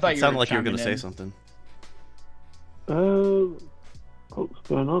were. Yeah, I thought it sounded like you were chiming going to say in. something. What's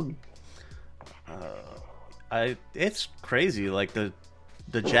going on? It's crazy. Like the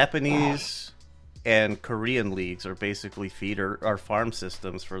Japanese and Korean leagues are basically feeder or farm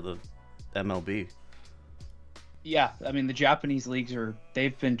systems for the MLB. Yeah, I mean the Japanese leagues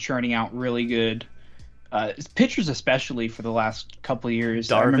they've been churning out really good pitchers, especially for the last couple of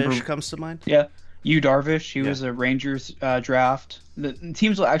years. I Darvish remember, comes to mind. yeah, Darvish. He Yeah. was a Rangers draft. The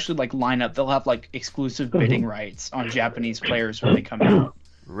teams will actually like line up. They'll have like exclusive bidding rights on Japanese players when they come out.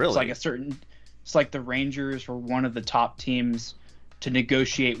 Really? It's like the Rangers were one of the top teams to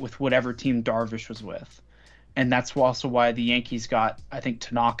negotiate with whatever team Darvish was with, and that's also why the Yankees got, I think,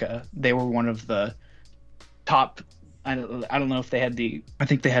 Tanaka. They were one of the top. I don't know if they had I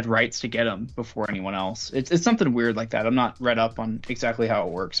think they had rights to get him before anyone else. It's something weird like that. I'm not read up on exactly how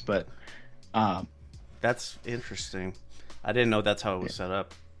it works, but That's interesting. I didn't know that's how it was set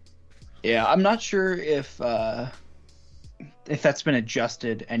up. yeah, I'm not sure if that's been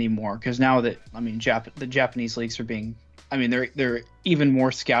adjusted anymore, because now that the Japanese leagues are being, they're even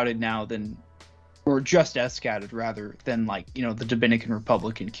more scouted now than, or just as scouted rather than like the Dominican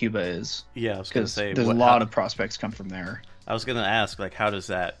Republic and Cuba is. Yeah, I was going to Because say there's a lot of prospects come from there. I was going to ask, like, how does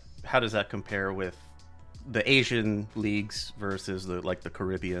that compare with the Asian leagues versus the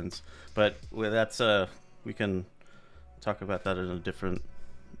Caribbeans? But that's we can talk about that in a different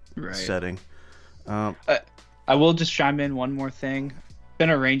setting. I will just chime in one more thing. Been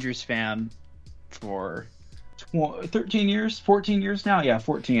a Rangers fan for 13 years, 14 years now. Yeah,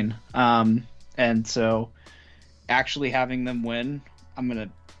 14. And so actually having them win,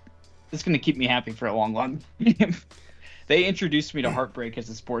 it's gonna keep me happy for a long time. They introduced me to heartbreak as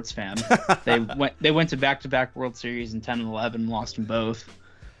a sports fan. They went to back-to-back World Series in 10 and 11, lost them both.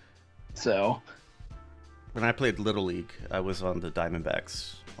 So when I played Little League, I was on the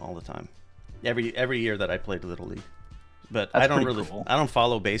Diamondbacks all the time. Every year that I played Little League. But That's I don't pretty cool. I don't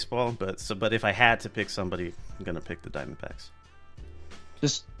follow baseball, but if I had to pick somebody, I'm gonna pick the Diamondbacks.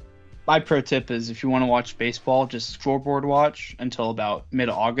 just my pro tip is if you want to watch baseball, just scoreboard watch until about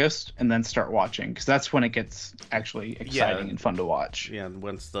mid-August and then start watching, because that's when it gets actually exciting and fun to watch. Yeah,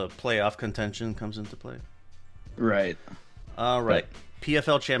 once the playoff contention comes into play. Right. All right.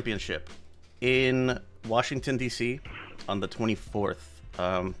 PFL Championship in Washington, D.C. on the 24th.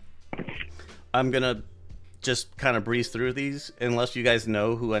 I'm going to just kind of breeze through these unless you guys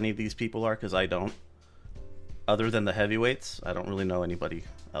know who any of these people are, because I don't. Other than the heavyweights, I don't really know anybody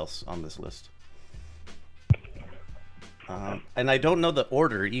else on this list. And I don't know the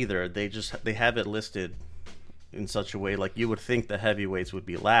order either. They have it listed in such a way like you would think the heavyweights would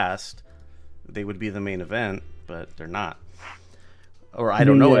be last. They would be the main event, but they're not. Or I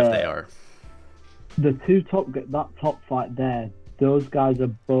don't know if they are. The that top fight there, those guys are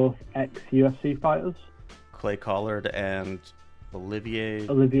both ex-UFC fighters. Clay Collard and Olivier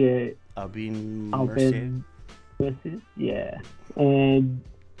Albin Mercier? Yeah.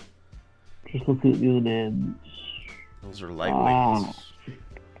 Just looking at the other names. Those are lightweights.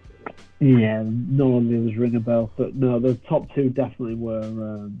 Yeah, none of the others ring a bell, but no, the top two definitely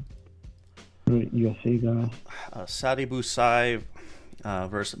were UFC guys. Sadi Busaev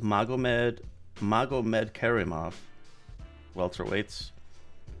versus Magomed Karimov, welterweights.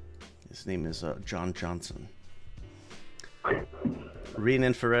 His name is John Johnson.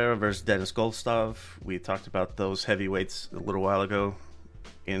 Renan Ferreira versus Dennis Goldstov. We talked about those heavyweights a little while ago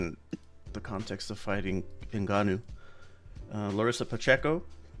in the context of fighting Ngannou. Larissa Pacheco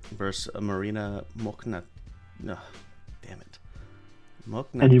versus Marina Mokna. No, damn it.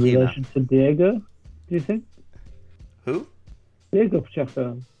 Mokna. Any relation to Diego, do you think? Who? Diego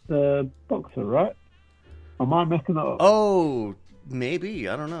Pacheco, the boxer, right? Am I making that up? Oh, maybe.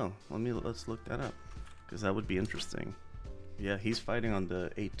 I don't know. Let's look that up, because that would be interesting. Yeah, he's fighting on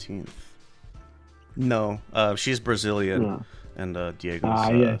the 18th. No, she's Brazilian, Yeah. and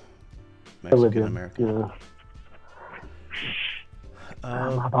Diego's Mexican American.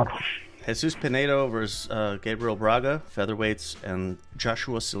 Yeah. Jesus Pinedo versus Gabriel Braga, featherweights, and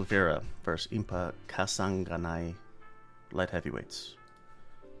Joshua Silveira versus Impa Kasanganay, light heavyweights.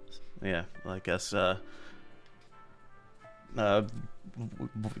 Yeah, I guess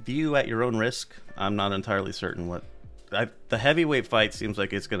view at your own risk. I'm not entirely certain what. The heavyweight fight seems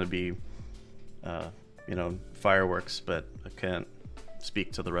like it's going to be, fireworks, but I can't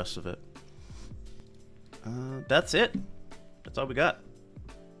speak to the rest of it. That's it. That's all we got.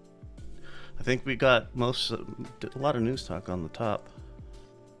 I think we got a lot of news talk on the top.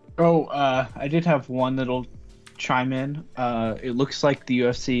 Oh, I did have one that'll chime in. It looks like the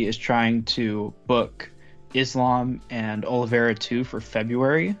UFC is trying to book Islam and Oliveira 2 for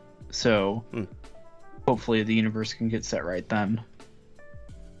February. So hopefully the universe can get set right then.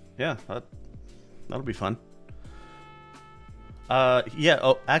 Yeah, that'll be fun.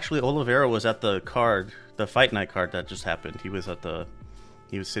 Actually, Oliveira was at the fight night card that just happened. He was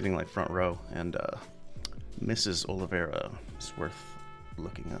sitting like front row, and Mrs. Oliveira is worth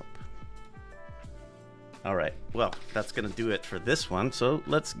looking up. All right, well, that's gonna do it for this one. So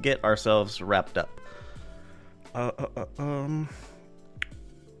let's get ourselves wrapped up.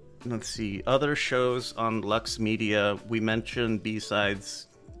 Let's see. Other shows on Lux Media. We mention B-Sides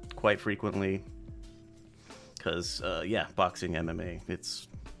quite frequently because, boxing, MMA,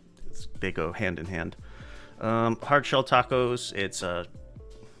 they go hand in hand. Hard Shell Tacos.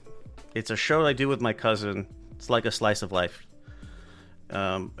 It's a show I do with my cousin. It's like a slice of life.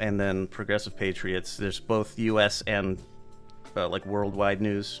 And then Progressive Patriots. There's both U.S. and worldwide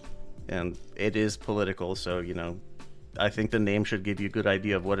news, and it is political. So I think the name should give you a good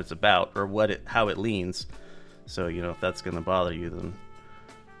idea of what it's about or how it leans. So if that's gonna bother you, then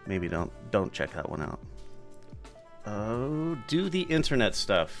maybe don't check that one out. Do the internet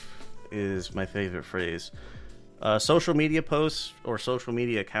stuff is my favorite phrase. Social media posts or social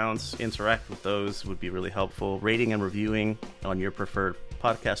media accounts, interact with those would be really helpful. Rating and reviewing on your preferred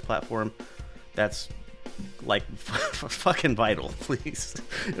podcast platform, that's fucking vital, please.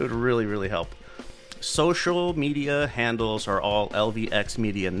 It would really, really help. Social media handles are all LVX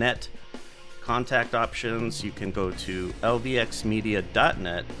Media Net. Contact options, you can go to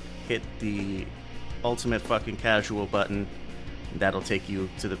lvxmedia.net, hit the ultimate fucking casual button. That'll take you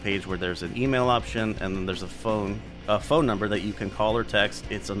to the page where there's an email option, and then there's a phone number that you can call or text.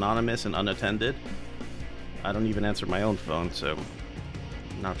 It's anonymous and unattended. I don't even answer my own phone, so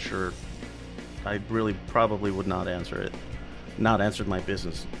not sure. I really probably would not answer it. Not answered my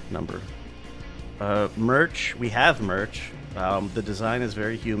business number. Merch. We have merch. The design is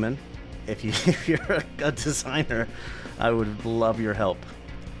very human. If you're a designer, I would love your help.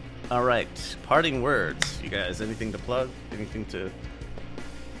 All right, parting words, you guys. Anything to plug? Anything to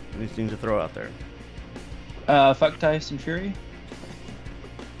throw out there? Fuck Tyson Fury.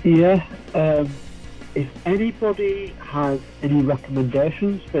 Yeah. If anybody has any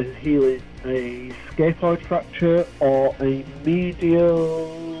recommendations for healing a scaphoid fracture or a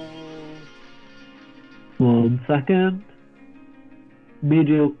medial...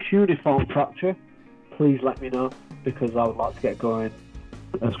 medial cuneiform fracture, please let me know, because I would like to get going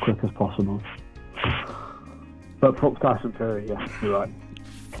as quick as possible. But fuck Tyson Fury, yeah, you're right.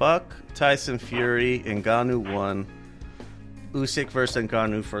 Fuck Tyson Fury. Ngannou won. Usyk versus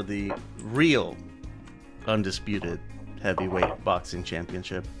Ngannou for the real undisputed heavyweight boxing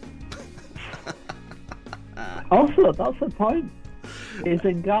championship. Also, that's the point.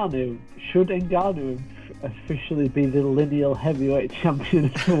 Should Ngannou officially be the lineal heavyweight champion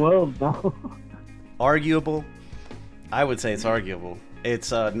of the world now? Arguable. I would say it's arguable.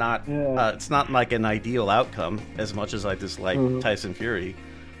 It's not. It's not like an ideal outcome. As much as I dislike Tyson Fury,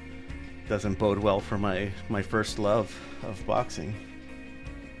 doesn't bode well for my first love of boxing.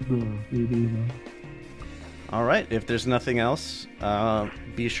 No, me neither. All right. If there's nothing else,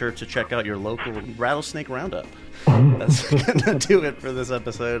 be sure to check out your local Rattlesnake Roundup. That's gonna do it for this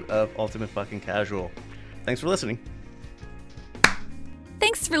episode of Ultimate Fucking Casual. Thanks for listening.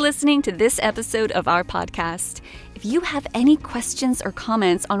 Thanks for listening to this episode of our podcast. If you have any questions or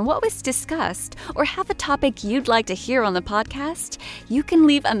comments on what was discussed, or have a topic you'd like to hear on the podcast, you can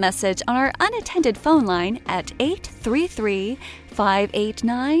leave a message on our unattended phone line at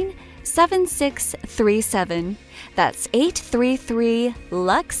 833-589-7637. That's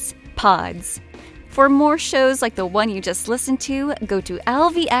 833-LUX-PODS. For more shows like the one you just listened to, go to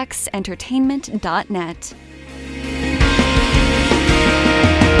lvxentertainment.net.